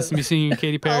 Guys, I minutes wanna- of me singing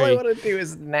Katy All I Perry want to do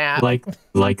is nap.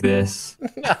 like this.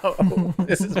 No,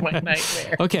 this is my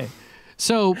nightmare. Okay,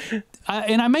 so,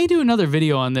 and I may do another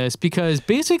video on this because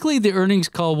basically the earnings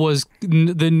call was,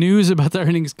 the news about the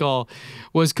earnings call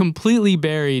was completely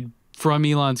buried from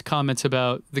Elon's comments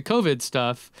about the COVID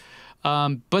stuff,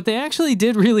 but they actually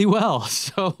did really well.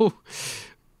 So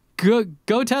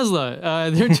go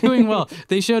Tesla. They're doing well.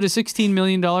 They showed a $16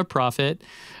 million profit.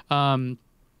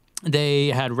 They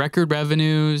had record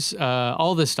revenues,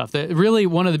 all this stuff. Really,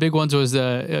 one of the big ones was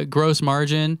the gross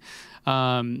margin.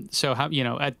 So how,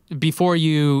 before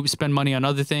you spend money on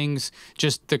other things,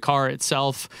 just the car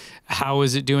itself, how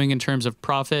is it doing in terms of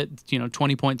profit?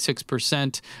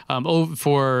 20.6%.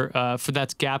 For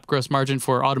that's GAAP gross margin.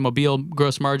 For automobile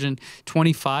gross margin,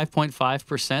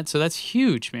 25.5%. So that's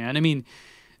huge, man. I mean,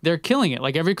 they're killing it.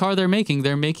 Like every car they're making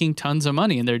tons of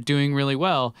money and they're doing really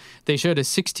well. They showed a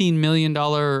 $16 million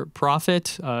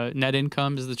profit. Net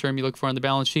income is the term you look for on the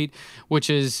balance sheet, which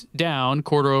is down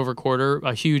quarter over quarter,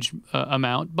 a huge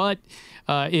amount, but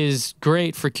is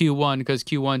great for Q1 because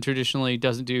Q1 traditionally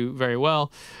doesn't do very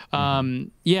well.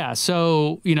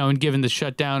 So, and given the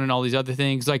shutdown and all these other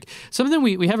things, like something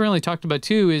we haven't really talked about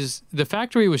too is the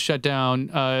factory was shut down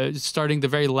starting the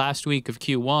very last week of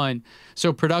Q1.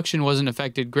 So production wasn't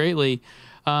affected greatly.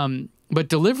 But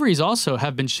deliveries also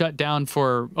have been shut down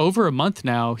for over a month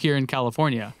now here in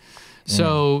California.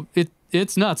 So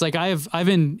it's nuts. Like I've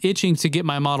been itching to get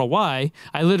my Model Y.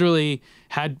 I literally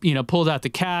had, pulled out the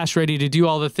cash, ready to do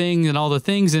all the things,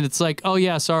 and it's like, oh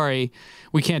yeah, sorry,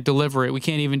 we can't deliver it. We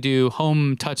can't even do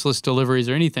home touchless deliveries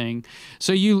or anything.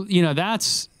 So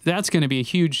that's going to be a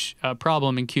huge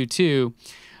problem in Q2.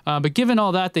 But given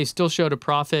all that, they still showed a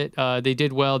profit. They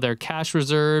did well. Their cash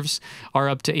reserves are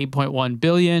up to $8.1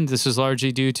 billion. This is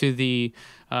largely due to the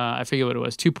I forget what it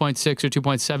was, 2.6 or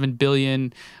 2.7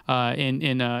 billion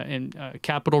in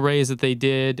capital raise that they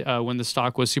did when the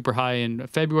stock was super high in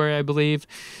February, I believe.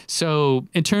 So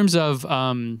in terms of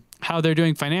how they're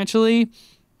doing financially,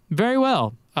 very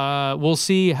well. We'll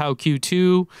see how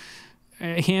Q2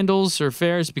 handles or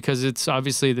fares because it's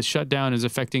obviously the shutdown is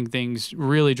affecting things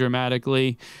really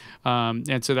dramatically.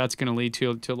 And so that's going to lead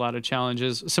to a lot of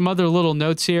challenges. Some other little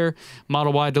notes here.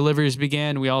 Model Y deliveries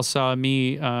began. We all saw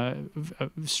me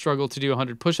struggle to do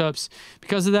 100 push-ups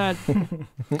because of that.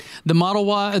 The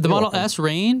Model S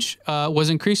range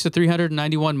was increased to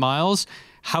 391 miles.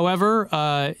 However,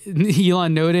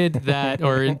 Elon noted that,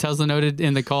 or Tesla noted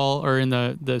in the call or in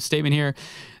the statement here,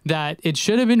 that it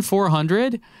should have been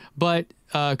 400, but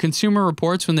Consumer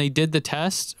Reports, when they did the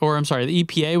test, the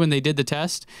EPA, when they did the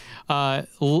test,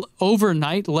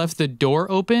 overnight left the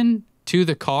door open to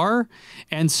the car.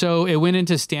 And so it went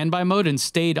into standby mode and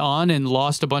stayed on and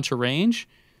lost a bunch of range.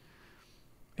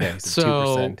 Yeah,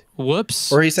 so 2%.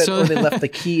 Whoops. Or he said, or they left the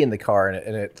key in the car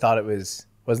and it thought it was,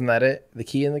 wasn't that it? The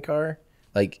key in the car?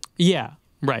 Like, yeah,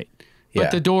 right. Yeah.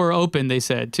 But the door opened, they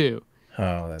said too.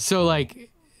 Oh, that's so funny.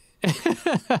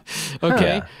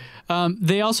 Okay.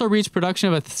 They also reached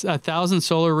production of 1,000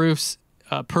 solar roofs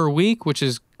per week, which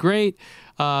is great.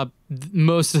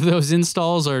 Most of those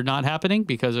installs are not happening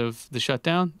because of the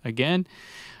shutdown again.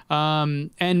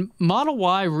 And Model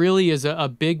Y really is a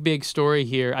big story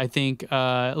here, I think.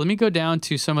 Let me go down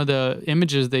to some of the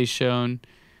images they showed.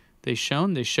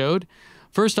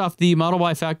 First off, the Model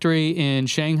Y factory in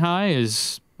Shanghai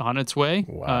is on its way,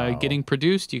 getting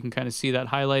produced. You can kind of see that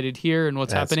highlighted here and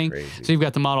what's happening. Crazy. So you've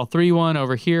got the Model 3 one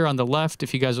over here on the left.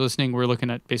 If you guys are listening, we're looking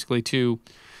at basically two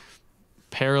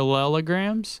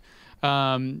parallelograms.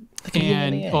 And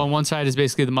on one side is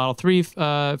basically the Model 3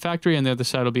 factory, and the other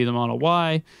side will be the Model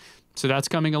Y. So that's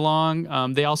coming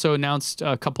along. They also announced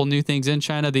a couple new things in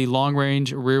China, the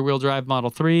long-range rear-wheel drive Model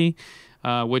 3,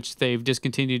 which they've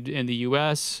discontinued in the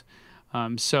U.S.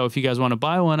 So if you guys want to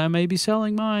buy one, I may be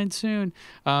selling mine soon.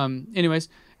 Anyways,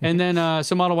 and then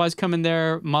some Model Ys coming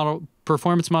there,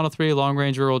 Performance Model 3,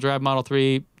 long-range rear-wheel drive Model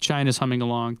 3. China's humming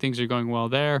along. Things are going well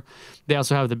there. They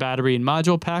also have the battery and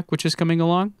module pack, which is coming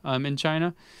along in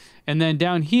China. And then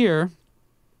down here,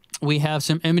 we have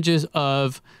some images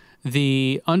of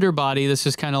the underbody. This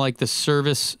is kind of like the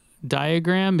service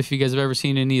diagram. If you guys have ever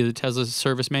seen any of the Tesla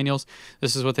service manuals,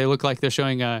 this is what they look like. They're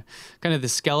showing kind of the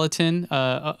skeleton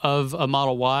of a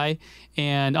Model Y.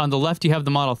 And on the left, you have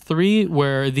the Model 3,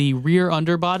 where the rear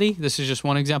underbody, this is just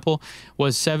one example,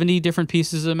 was 70 different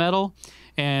pieces of metal.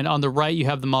 And on the right, you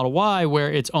have the Model Y,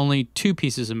 where it's only 2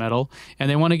 pieces of metal. And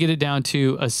they want to get it down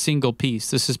to a single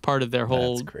piece. This is part of their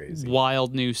whole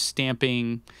wild new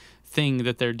stamping thing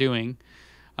that they're doing.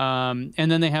 And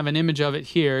then they have an image of it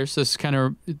here. So this is kind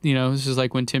of, this is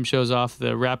like when Tim shows off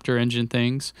the Raptor engine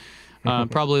things.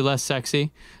 Probably less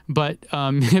sexy. But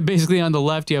basically on the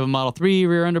left, you have a Model 3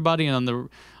 rear underbody, and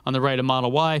on the right, a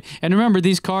Model Y. And remember,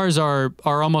 these cars are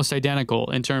almost identical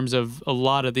in terms of a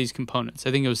lot of these components.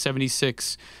 I think it was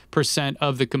 76%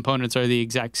 of the components are the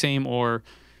exact same or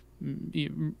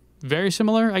very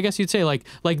similar, I guess you'd say. Like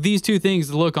these two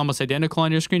things look almost identical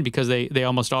on your screen because they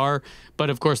almost are.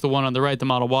 But of course, the one on the right, the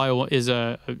Model Y, is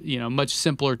much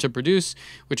simpler to produce,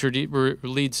 which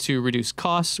leads to reduced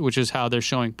costs, which is how they're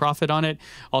showing profit on it.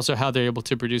 Also, how they're able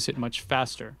to produce it much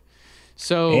faster.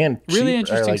 So really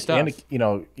interesting stuff.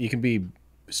 And you can be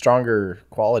stronger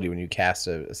quality when you cast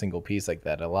a single piece like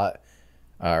that. A lot,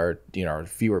 or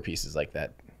fewer pieces like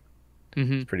that.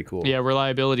 It's pretty cool. Yeah,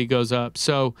 reliability goes up.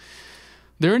 So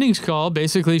the earnings call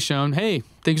basically shown, hey,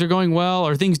 things are going well,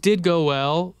 or things did go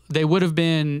well. They would have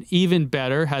been even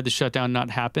better had the shutdown not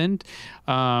happened.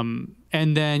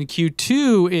 And then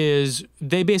Q2 is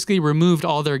they basically removed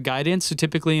all their guidance. So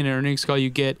typically in an earnings call, you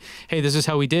get, hey, this is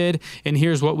how we did, and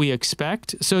here's what we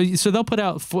expect. So they'll put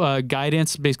out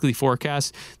guidance, basically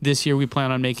forecasts. This year we plan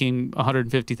on making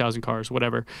 150,000 cars,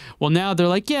 whatever. Well, now they're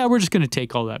like, yeah, we're just going to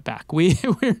take all that back.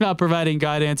 We're not providing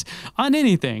guidance on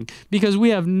anything because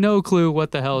we have no clue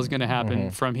what the hell is going to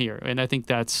happen from here. And I think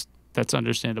that's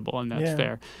understandable and that's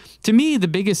fair. To me, the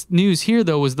biggest news here,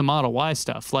 though, was the Model Y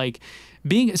stuff.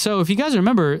 So if you guys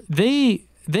remember, they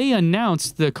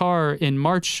announced the car in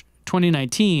March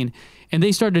 2019, and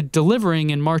they started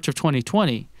delivering in March of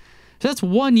 2020. So that's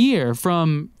 1 year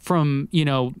from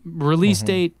release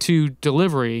date to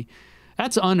delivery.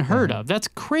 That's unheard of. That's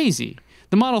crazy.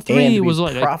 The Model 3 was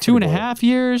like 2.5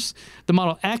 years. The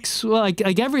Model X,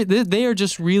 they are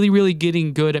just really, really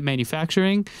getting good at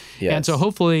manufacturing. Yes. And so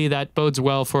hopefully that bodes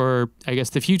well for, I guess,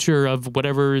 the future of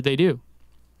whatever they do.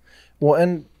 Well,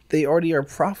 and they already are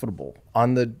profitable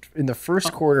in the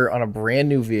first quarter on a brand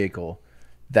new vehicle.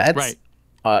 That's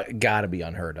got to be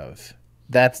unheard of.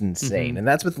 That's insane. And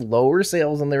that's with lower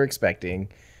sales than they're expecting.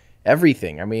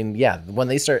 Everything. I mean, when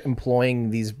they start employing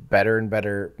these better and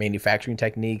better manufacturing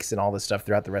techniques and all this stuff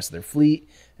throughout the rest of their fleet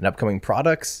and upcoming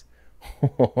products.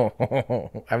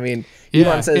 I mean,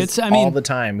 Elon says all the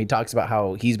time, he talks about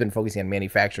how he's been focusing on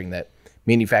manufacturing, that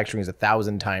manufacturing is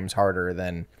 1,000 times harder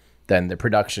than the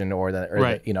production or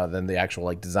than the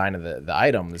actual design of the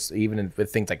items. Even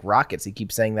with things like rockets, he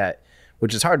keeps saying that,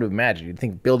 which is hard to imagine. You'd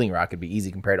think building a rocket would be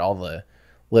easy compared to all the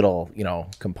little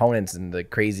components and the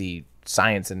crazy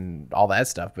science and all that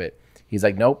stuff. But he's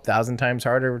like, nope, 1,000 times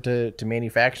harder to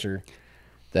manufacture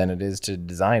than it is to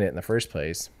design it in the first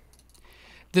place.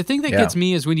 The thing that gets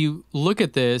me is when you look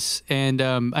at this, and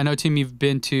I know, Tim, you've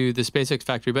been to the SpaceX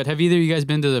factory, but have either of you guys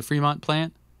been to the Fremont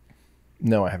plant?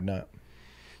 No, I have not.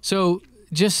 So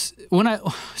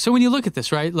when you look at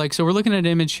this, right? So we're looking at an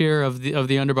image here of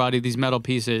the underbody, these metal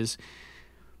pieces.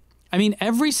 I mean,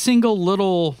 every single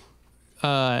little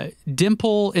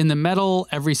dimple in the metal,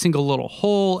 every single little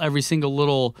hole, every single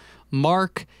little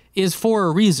mark is for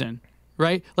a reason,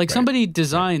 right? Somebody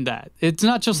designed that. It's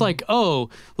not just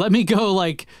let me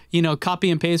go copy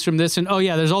and paste from this and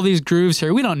there's all these grooves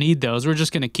here. We don't need those. We're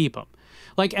just going to keep them.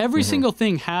 Every single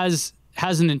thing has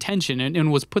an intention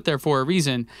and was put there for a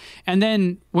reason. And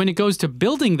then when it goes to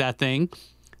building that thing,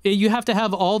 you have to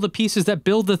have all the pieces that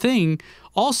build the thing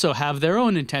also have their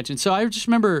own intention. So I just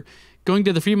remember going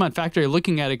to the Fremont factory,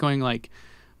 looking at it, going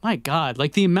my God,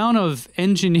 the amount of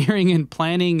engineering and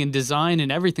planning and design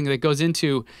and everything that goes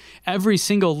into every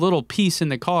single little piece in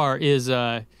the car is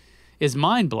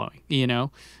mind blowing,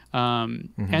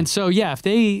 And so, if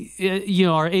they,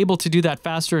 are able to do that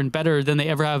faster and better than they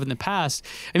ever have in the past,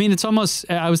 I mean, it's almost,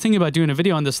 I was thinking about doing a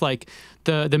video on this,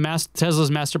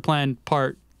 Tesla's Master Plan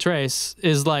Part Trace,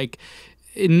 is like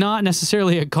not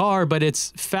necessarily a car, but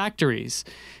it's factories.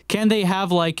 Can they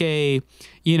have like a,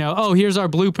 oh, here's our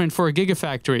blueprint for a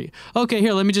gigafactory. Okay,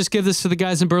 here, let me just give this to the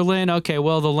guys in Berlin. Okay,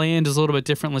 well, the land is a little bit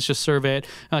different. Let's just survey it,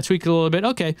 tweak it a little bit.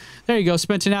 Okay, there you go.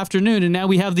 Spent an afternoon, and now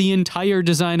we have the entire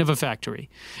design of a factory.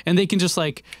 And they can just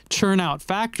like churn out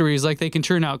factories like they can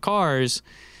churn out cars.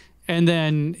 And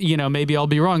then, maybe I'll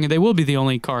be wrong, and they will be the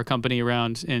only car company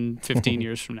around in 15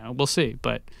 years from now. We'll see.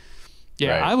 But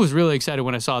yeah, right. I was really excited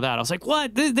when I saw that. I was like,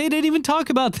 what? They didn't even talk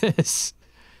about this.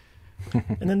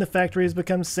 And then the factories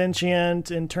become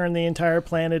sentient and turn the entire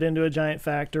planet into a giant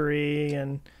factory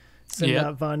and send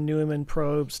out von Neumann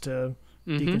probes to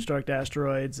deconstruct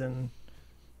asteroids. And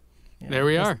there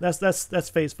we are. That's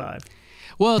phase 5.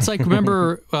 Well, it's like,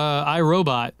 remember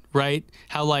iRobot, right?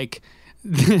 How like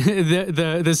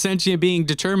the sentient being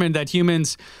determined that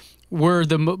humans were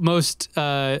the most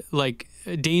like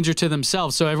danger to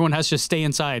themselves, so everyone has to stay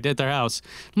inside at their house.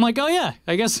 I'm like, oh yeah,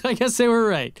 I guess they were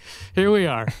right. Here we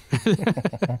are.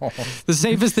 The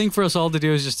safest thing for us all to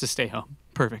do is just to stay home.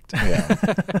 Perfect. Yeah.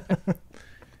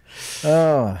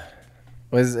 Oh,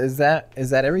 is that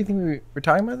everything we were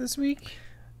talking about this week?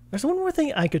 There's one more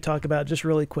thing I could talk about just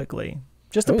really quickly,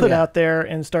 just to put out there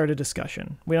and start a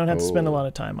discussion. We don't have to spend a lot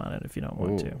of time on it if you don't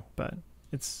want to, but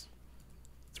it's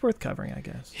worth covering, I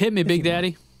guess. Hit me, Big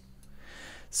Daddy.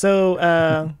 So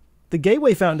the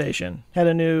Gateway Foundation had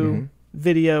a new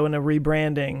video and a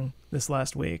rebranding this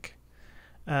last week.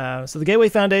 So the Gateway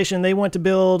Foundation, they want to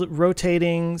build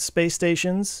rotating space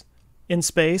stations in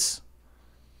space,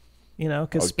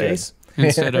 because space.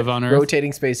 Instead of on Earth.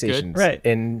 Rotating space stations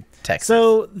in Texas.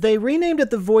 So they renamed it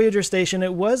the Voyager Station.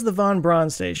 It was the von Braun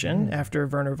Station after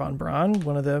Werner von Braun,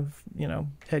 one of the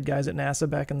head guys at NASA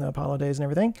back in the Apollo days and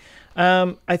everything.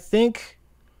 I think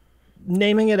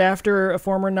naming it after a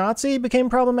former Nazi became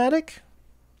problematic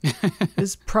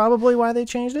is probably why they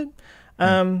changed it.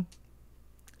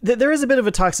 There is a bit of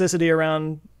a toxicity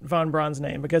around von Braun's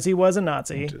name because he was a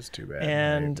Nazi. Which is too bad.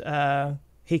 And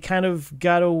he kind of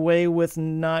got away with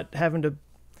not having to,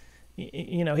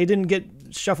 he didn't get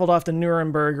shuffled off to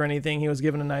Nuremberg or anything. He was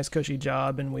given a nice cushy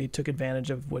job, and we took advantage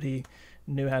of what he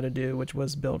knew how to do, which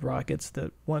was build rockets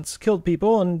that once killed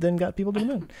people and then got people to the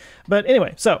moon. But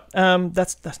anyway, so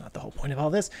that's not the whole point of all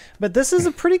this. But this is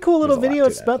a pretty cool little video.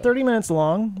 It's about 30 minutes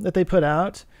long that they put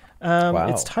out.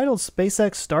 It's titled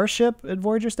SpaceX Starship at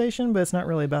Voyager Station, but it's not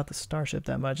really about the Starship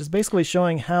that much. It's basically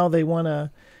showing how they want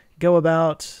to go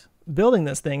about building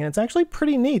this thing, and it's actually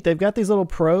pretty neat. They've got these little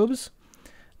probes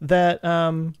that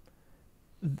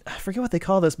I forget what they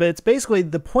call this, but it's basically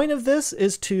the point of this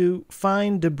is to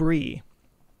find debris,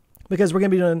 because we're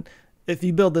going to be doing, if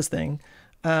you build this thing,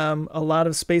 a lot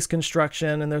of space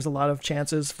construction, and there's a lot of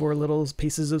chances for little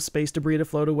pieces of space debris to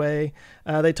float away.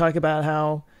 They talk about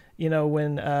how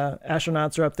when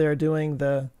astronauts are up there doing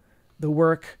the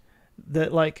work,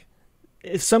 that like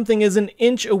if something is an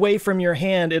inch away from your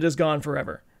hand, it is gone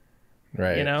forever.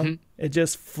 Right. It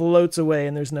just floats away,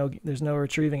 and there's no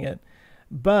retrieving it.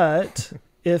 But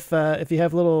if you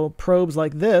have little probes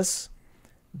like this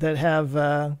that have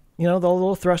the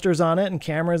little thrusters on it and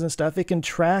cameras and stuff, it can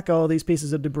track all these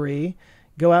pieces of debris,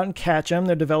 go out and catch them.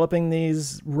 They're developing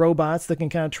these robots that can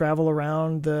kind of travel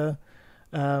around the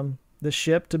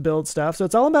ship to build stuff. So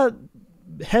it's all about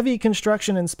heavy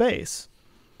construction in space,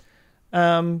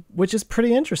 which is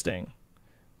pretty interesting.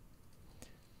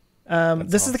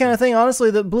 This is the kind of thing,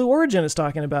 honestly, that Blue Origin is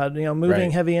talking about,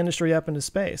 moving heavy industry up into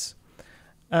space.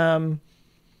 But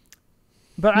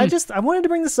I wanted to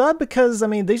bring this up because,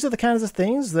 these are the kinds of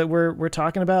things that we're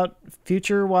talking about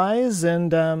future-wise,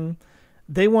 and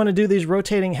they want to do these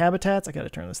rotating habitats. I got to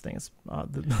turn this thing.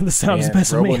 The sound is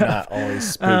messing me up.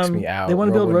 Always spooks me out. They want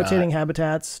to build rotating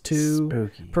habitats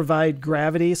to provide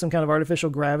gravity, some kind of artificial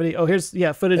gravity. Oh, here's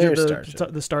footage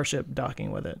of the Starship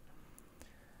docking with it.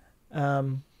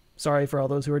 Sorry for all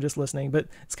those who are just listening, but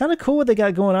it's kind of cool what they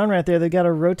got going on right there. They got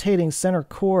a rotating center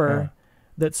core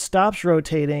that stops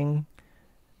rotating,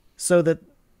 so that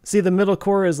the middle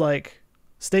core is like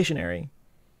stationary,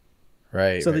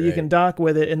 right? So that you can dock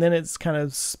with it, and then it's kind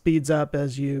of speeds up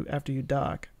after you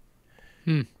dock.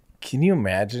 Can you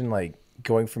imagine like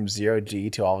going from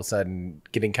 0G to all of a sudden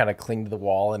getting kind of cling to the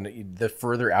wall, and the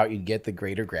further out you get, the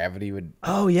greater gravity would.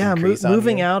 Oh yeah,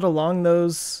 moving out along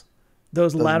those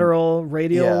lateral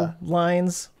radial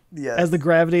lines as the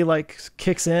gravity like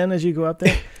kicks in as you go up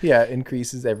there. Yeah,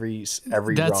 increases every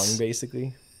rung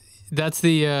basically. That's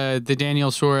the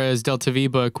Daniel Suarez Delta V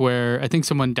book, where I think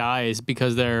someone dies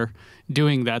because they're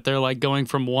doing that. They're like going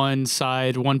from one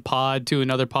pod to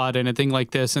another pod and a thing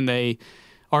like this, and they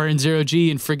are in 0G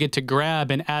and forget to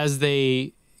grab, and as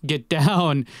they get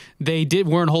down, they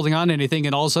weren't holding on to anything,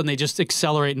 and all of a sudden they just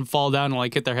accelerate and fall down and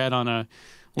like hit their head on a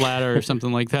ladder or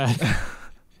something like that.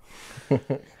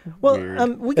 Well,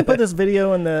 we can put this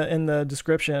video in the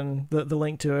description, the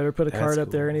link to it, or put a card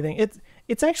up there or anything.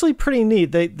 It's actually pretty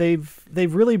neat.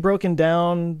 They've really broken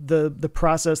down the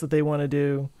process that they want to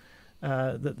do,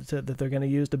 that they're going to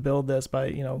use to build this by,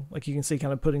 you know, like you can see,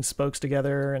 kind of putting spokes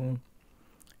together and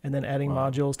then adding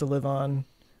modules to live on.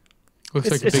 Looks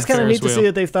like a big it's just kind of neat Ferris to see wheel.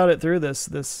 that they've thought it through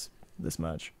this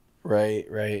much. Right.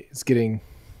 It's getting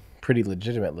pretty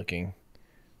legitimate looking.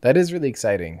 That is really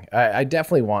exciting. I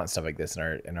definitely want stuff like this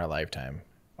in our lifetime.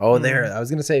 Oh, I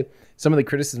was gonna say some of the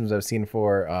criticisms I've seen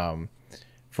for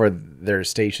their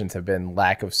stations have been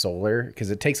lack of solar,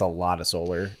 because it takes a lot of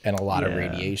solar and a lot of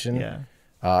radiation. Yeah.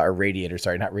 Or radiators,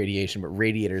 sorry, not radiation, but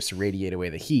radiators to radiate away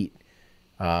the heat.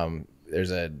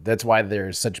 That's why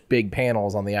there's such big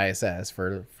panels on the ISS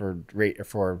for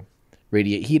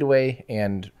radiate heat away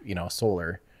and, you know,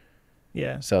 solar.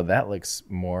 Yeah. So that looks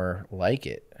more like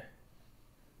it.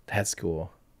 That's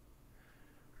cool.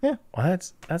 Yeah. Well,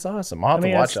 that's awesome. I'll have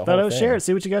to I watch the thought I whole would thing. share it,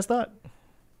 see what you guys thought.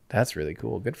 That's really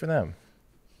cool. Good for them.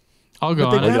 I'll go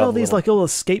But on they've it. got all these like little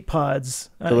escape pods.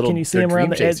 Can you see they're them around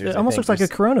the dream edge? chasers, It I almost think. looks like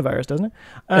a coronavirus, doesn't it?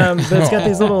 But it's got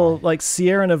these little like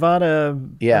Sierra Nevada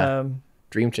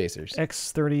Dream Chasers.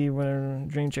 X30 whatever,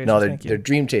 Dream Chasers. No, thank you. they're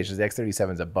Dream Chasers. The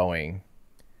X-37 is a Boeing.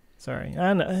 Sorry.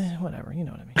 I know, whatever. You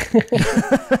know what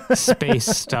I mean. Space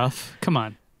stuff. Come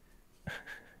on.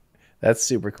 That's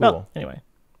super cool. Oh, anyway.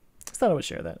 I thought I would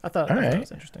share that. I thought it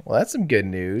was interesting. Well, that's some good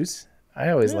news. I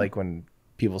always like when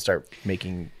people start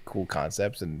making cool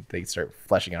concepts and they start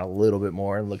fleshing out a little bit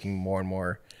more and looking more and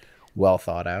more well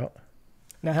thought out.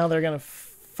 Now, how they're going to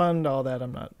fund all that,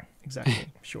 I'm not exactly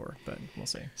sure, but we'll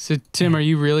see. So, Tim, are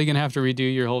you really going to have to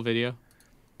redo your whole video?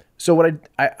 So what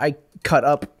I cut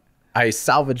up, I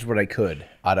salvaged what I could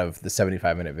out of the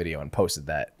 75-minute video and posted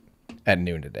that at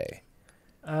noon today.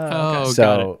 Oh,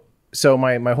 got it. So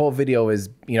my whole video is,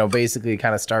 you know, basically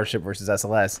kind of Starship versus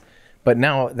SLS. But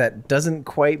now that doesn't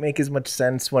quite make as much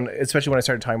sense especially when I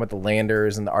started talking about the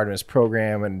landers and the Artemis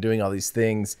program and doing all these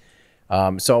things.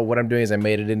 So what I'm doing is I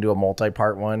made it into a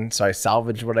multi-part one. So I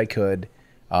salvaged what I could,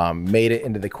 made it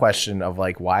into the question of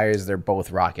like, why is there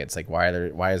both rockets? Like why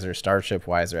is there Starship?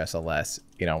 Why is there SLS?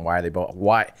 You know, why are they both?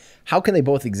 How can they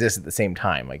both exist at the same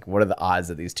time? Like what are the odds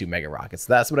of these two mega rockets?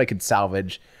 So that's what I could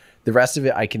salvage. The rest of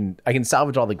it, I can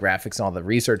salvage all the graphics and all the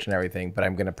research and everything, but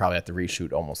I'm gonna probably have to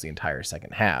reshoot almost the entire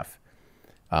second half.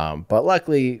 But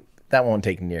luckily, that won't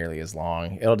take nearly as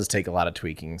long. It'll just take a lot of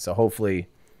tweaking. So hopefully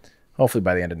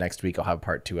by the end of next week, I'll have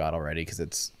part 2 out already because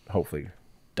it's hopefully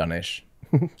done-ish.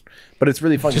 But it's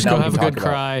really fun. Just go have a good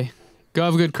cry. Go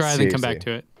have a good cry, then come back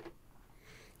to it.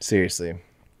 Seriously.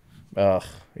 Ugh,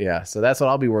 yeah. So that's what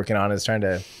I'll be working on, is trying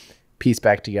to piece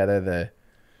back together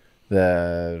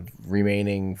the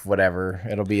remaining whatever.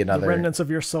 It'll be another The remnants of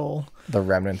your soul. The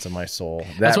remnants of my soul.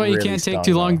 That's why you really can't take stung,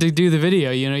 too long though. to do the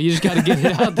video. You know, you just got to get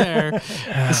it out there.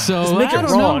 So Just make I it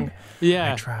don't wrong. know.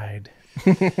 Yeah. I tried.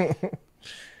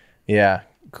 Yeah.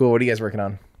 Cool. What are you guys working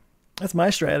on? That's my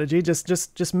strategy.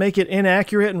 Just make it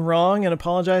inaccurate and wrong and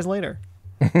apologize later.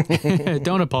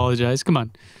 Don't apologize. Come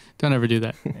on. Don't ever do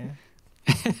that.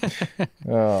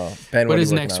 Oh, Ben, What are you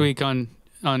is working next on? week on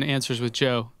Answers with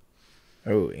Joe?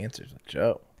 Oh, Answers with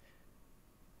Joe.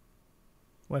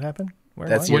 What happened? Where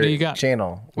That's was your What do you got?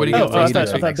 channel. What do you Oh, got? I Next thought,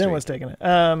 I week? thought Ben was taking it.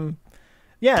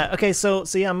 Yeah. Okay. So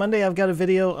yeah, Monday I've got a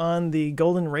video on the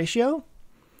golden ratio.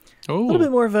 A little bit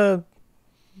Oh, more of a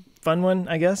fun one,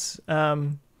 I guess.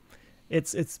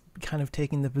 It's kind of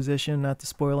taking the position, not to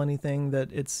spoil anything,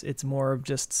 that it's more of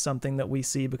just something that we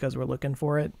see because we're looking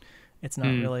for it. It's not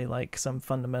really like some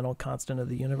fundamental constant of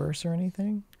the universe or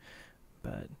anything.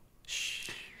 But shh.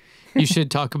 you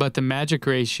should talk about the magic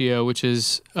ratio, which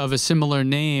is of a similar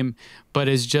name, but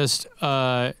is just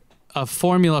a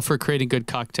formula for creating good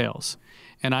cocktails.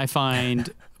 And I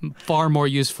find far more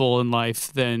useful in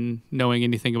life than knowing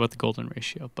anything about the golden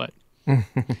ratio. But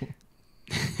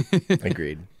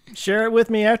Agreed. Share it with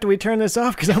me after we turn this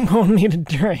off because I'm going to need a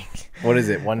drink. What is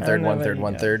it? 1/3, I don't know 1/3,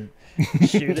 about you 1/3.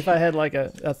 Shoot, if I had like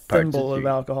a thimble of two.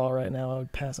 alcohol right now, I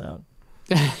would pass out.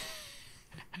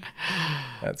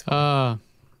 That's fine.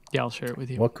 yeah, I'll share it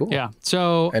with you. Well, cool. Yeah.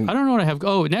 So And- I don't know what I have.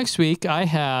 Oh, next week I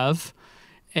have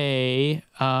a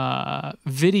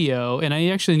video, and I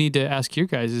actually need to ask your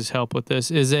guys' help with this.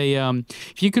 Is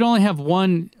if you could only have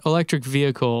one electric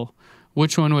vehicle,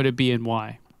 which one would it be and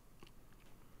why?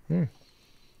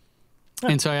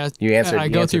 And so I You answered- I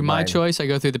you go answered through my mine. choice. I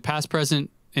go through the past,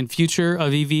 present, and future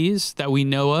of EVs that we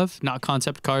know of, not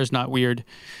concept cars, not weird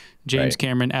James Right.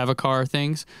 Cameron Avatar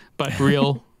things, but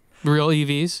real real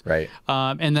EVs. Right.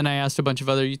 And then I asked a bunch of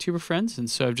other YouTuber friends, and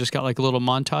so I've just got like a little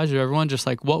montage of everyone, just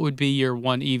like what would be your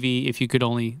one EV if you could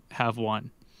only have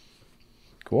one.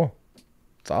 Cool.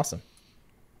 It's awesome.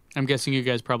 I'm guessing you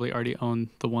guys probably already own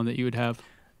the one that you would have.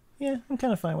 Yeah, I'm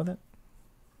kind of fine with it.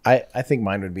 I think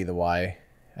mine would be the Y.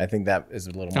 I think that is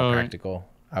a little more practical.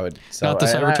 I would. So not the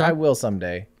Cybertruck? I will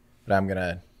someday, but I'm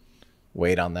gonna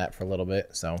wait on that for a little bit.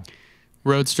 So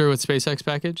Roadster with SpaceX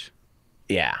package.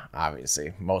 yeah,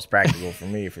 obviously most practical for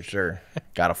me for sure.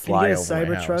 Got to Can fly you get over a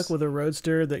my house. Cybertruck with a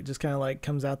Roadster that just kind of like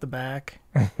comes out the back?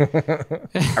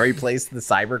 I replaced the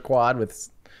Cyber Quad with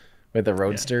a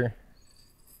Roadster.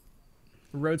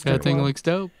 Roadster. That thing quad. looks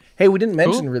dope. Hey, we didn't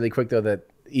mention Cool. really quick though that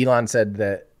Elon said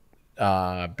that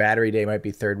Battery Day might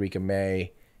be third week of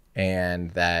May,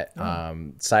 and that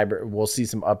we'll see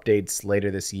some updates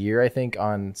later this year. I think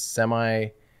on semi,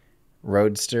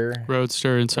 Roadster,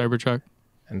 Roadster and Cybertruck.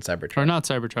 and Cybertruck. Or not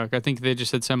Cybertruck. I think they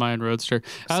just said Semi and Roadster.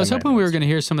 I was hoping we were going to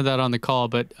hear some of that on the call,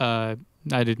 but I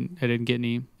didn't get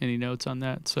any notes on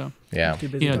that. So Yeah, Too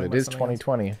busy You know, talking it about is something else.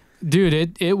 2020.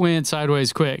 dude, it went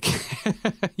sideways quick.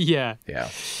 Yeah.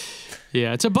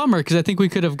 Yeah, It's a bummer because I think we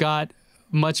could have got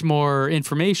much more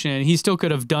information. He still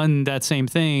could have done that same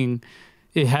thing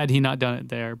had he not done it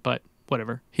there, but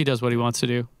whatever. He does what he wants to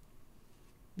do.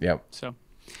 yep. So,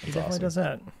 He definitely does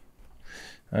that.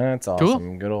 That's Cool.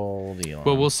 awesome. Good old Elon.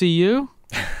 well, we'll see you.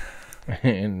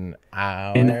 in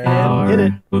our Hit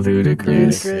it.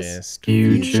 ludicrous ludicrous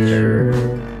future.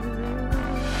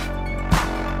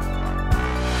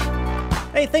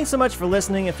 Hey, thanks so much for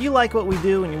listening. If you like what we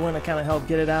do and you want to kind of help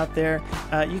get it out there,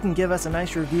 you can give us a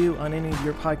nice review on any of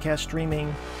your podcast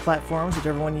streaming platforms,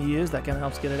 whichever one you use. That kind of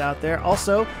helps get it out there.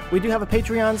 Also, we do have a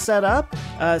Patreon set up,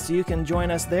 so you can join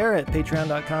us there at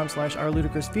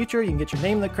patreon.com/ourludicrousfuture. You can get your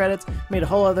name in the credits. Made a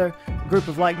whole other group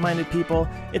of like-minded people.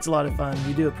 It's a lot of fun.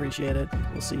 We do appreciate it.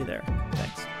 We'll see you there.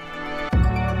 Thanks.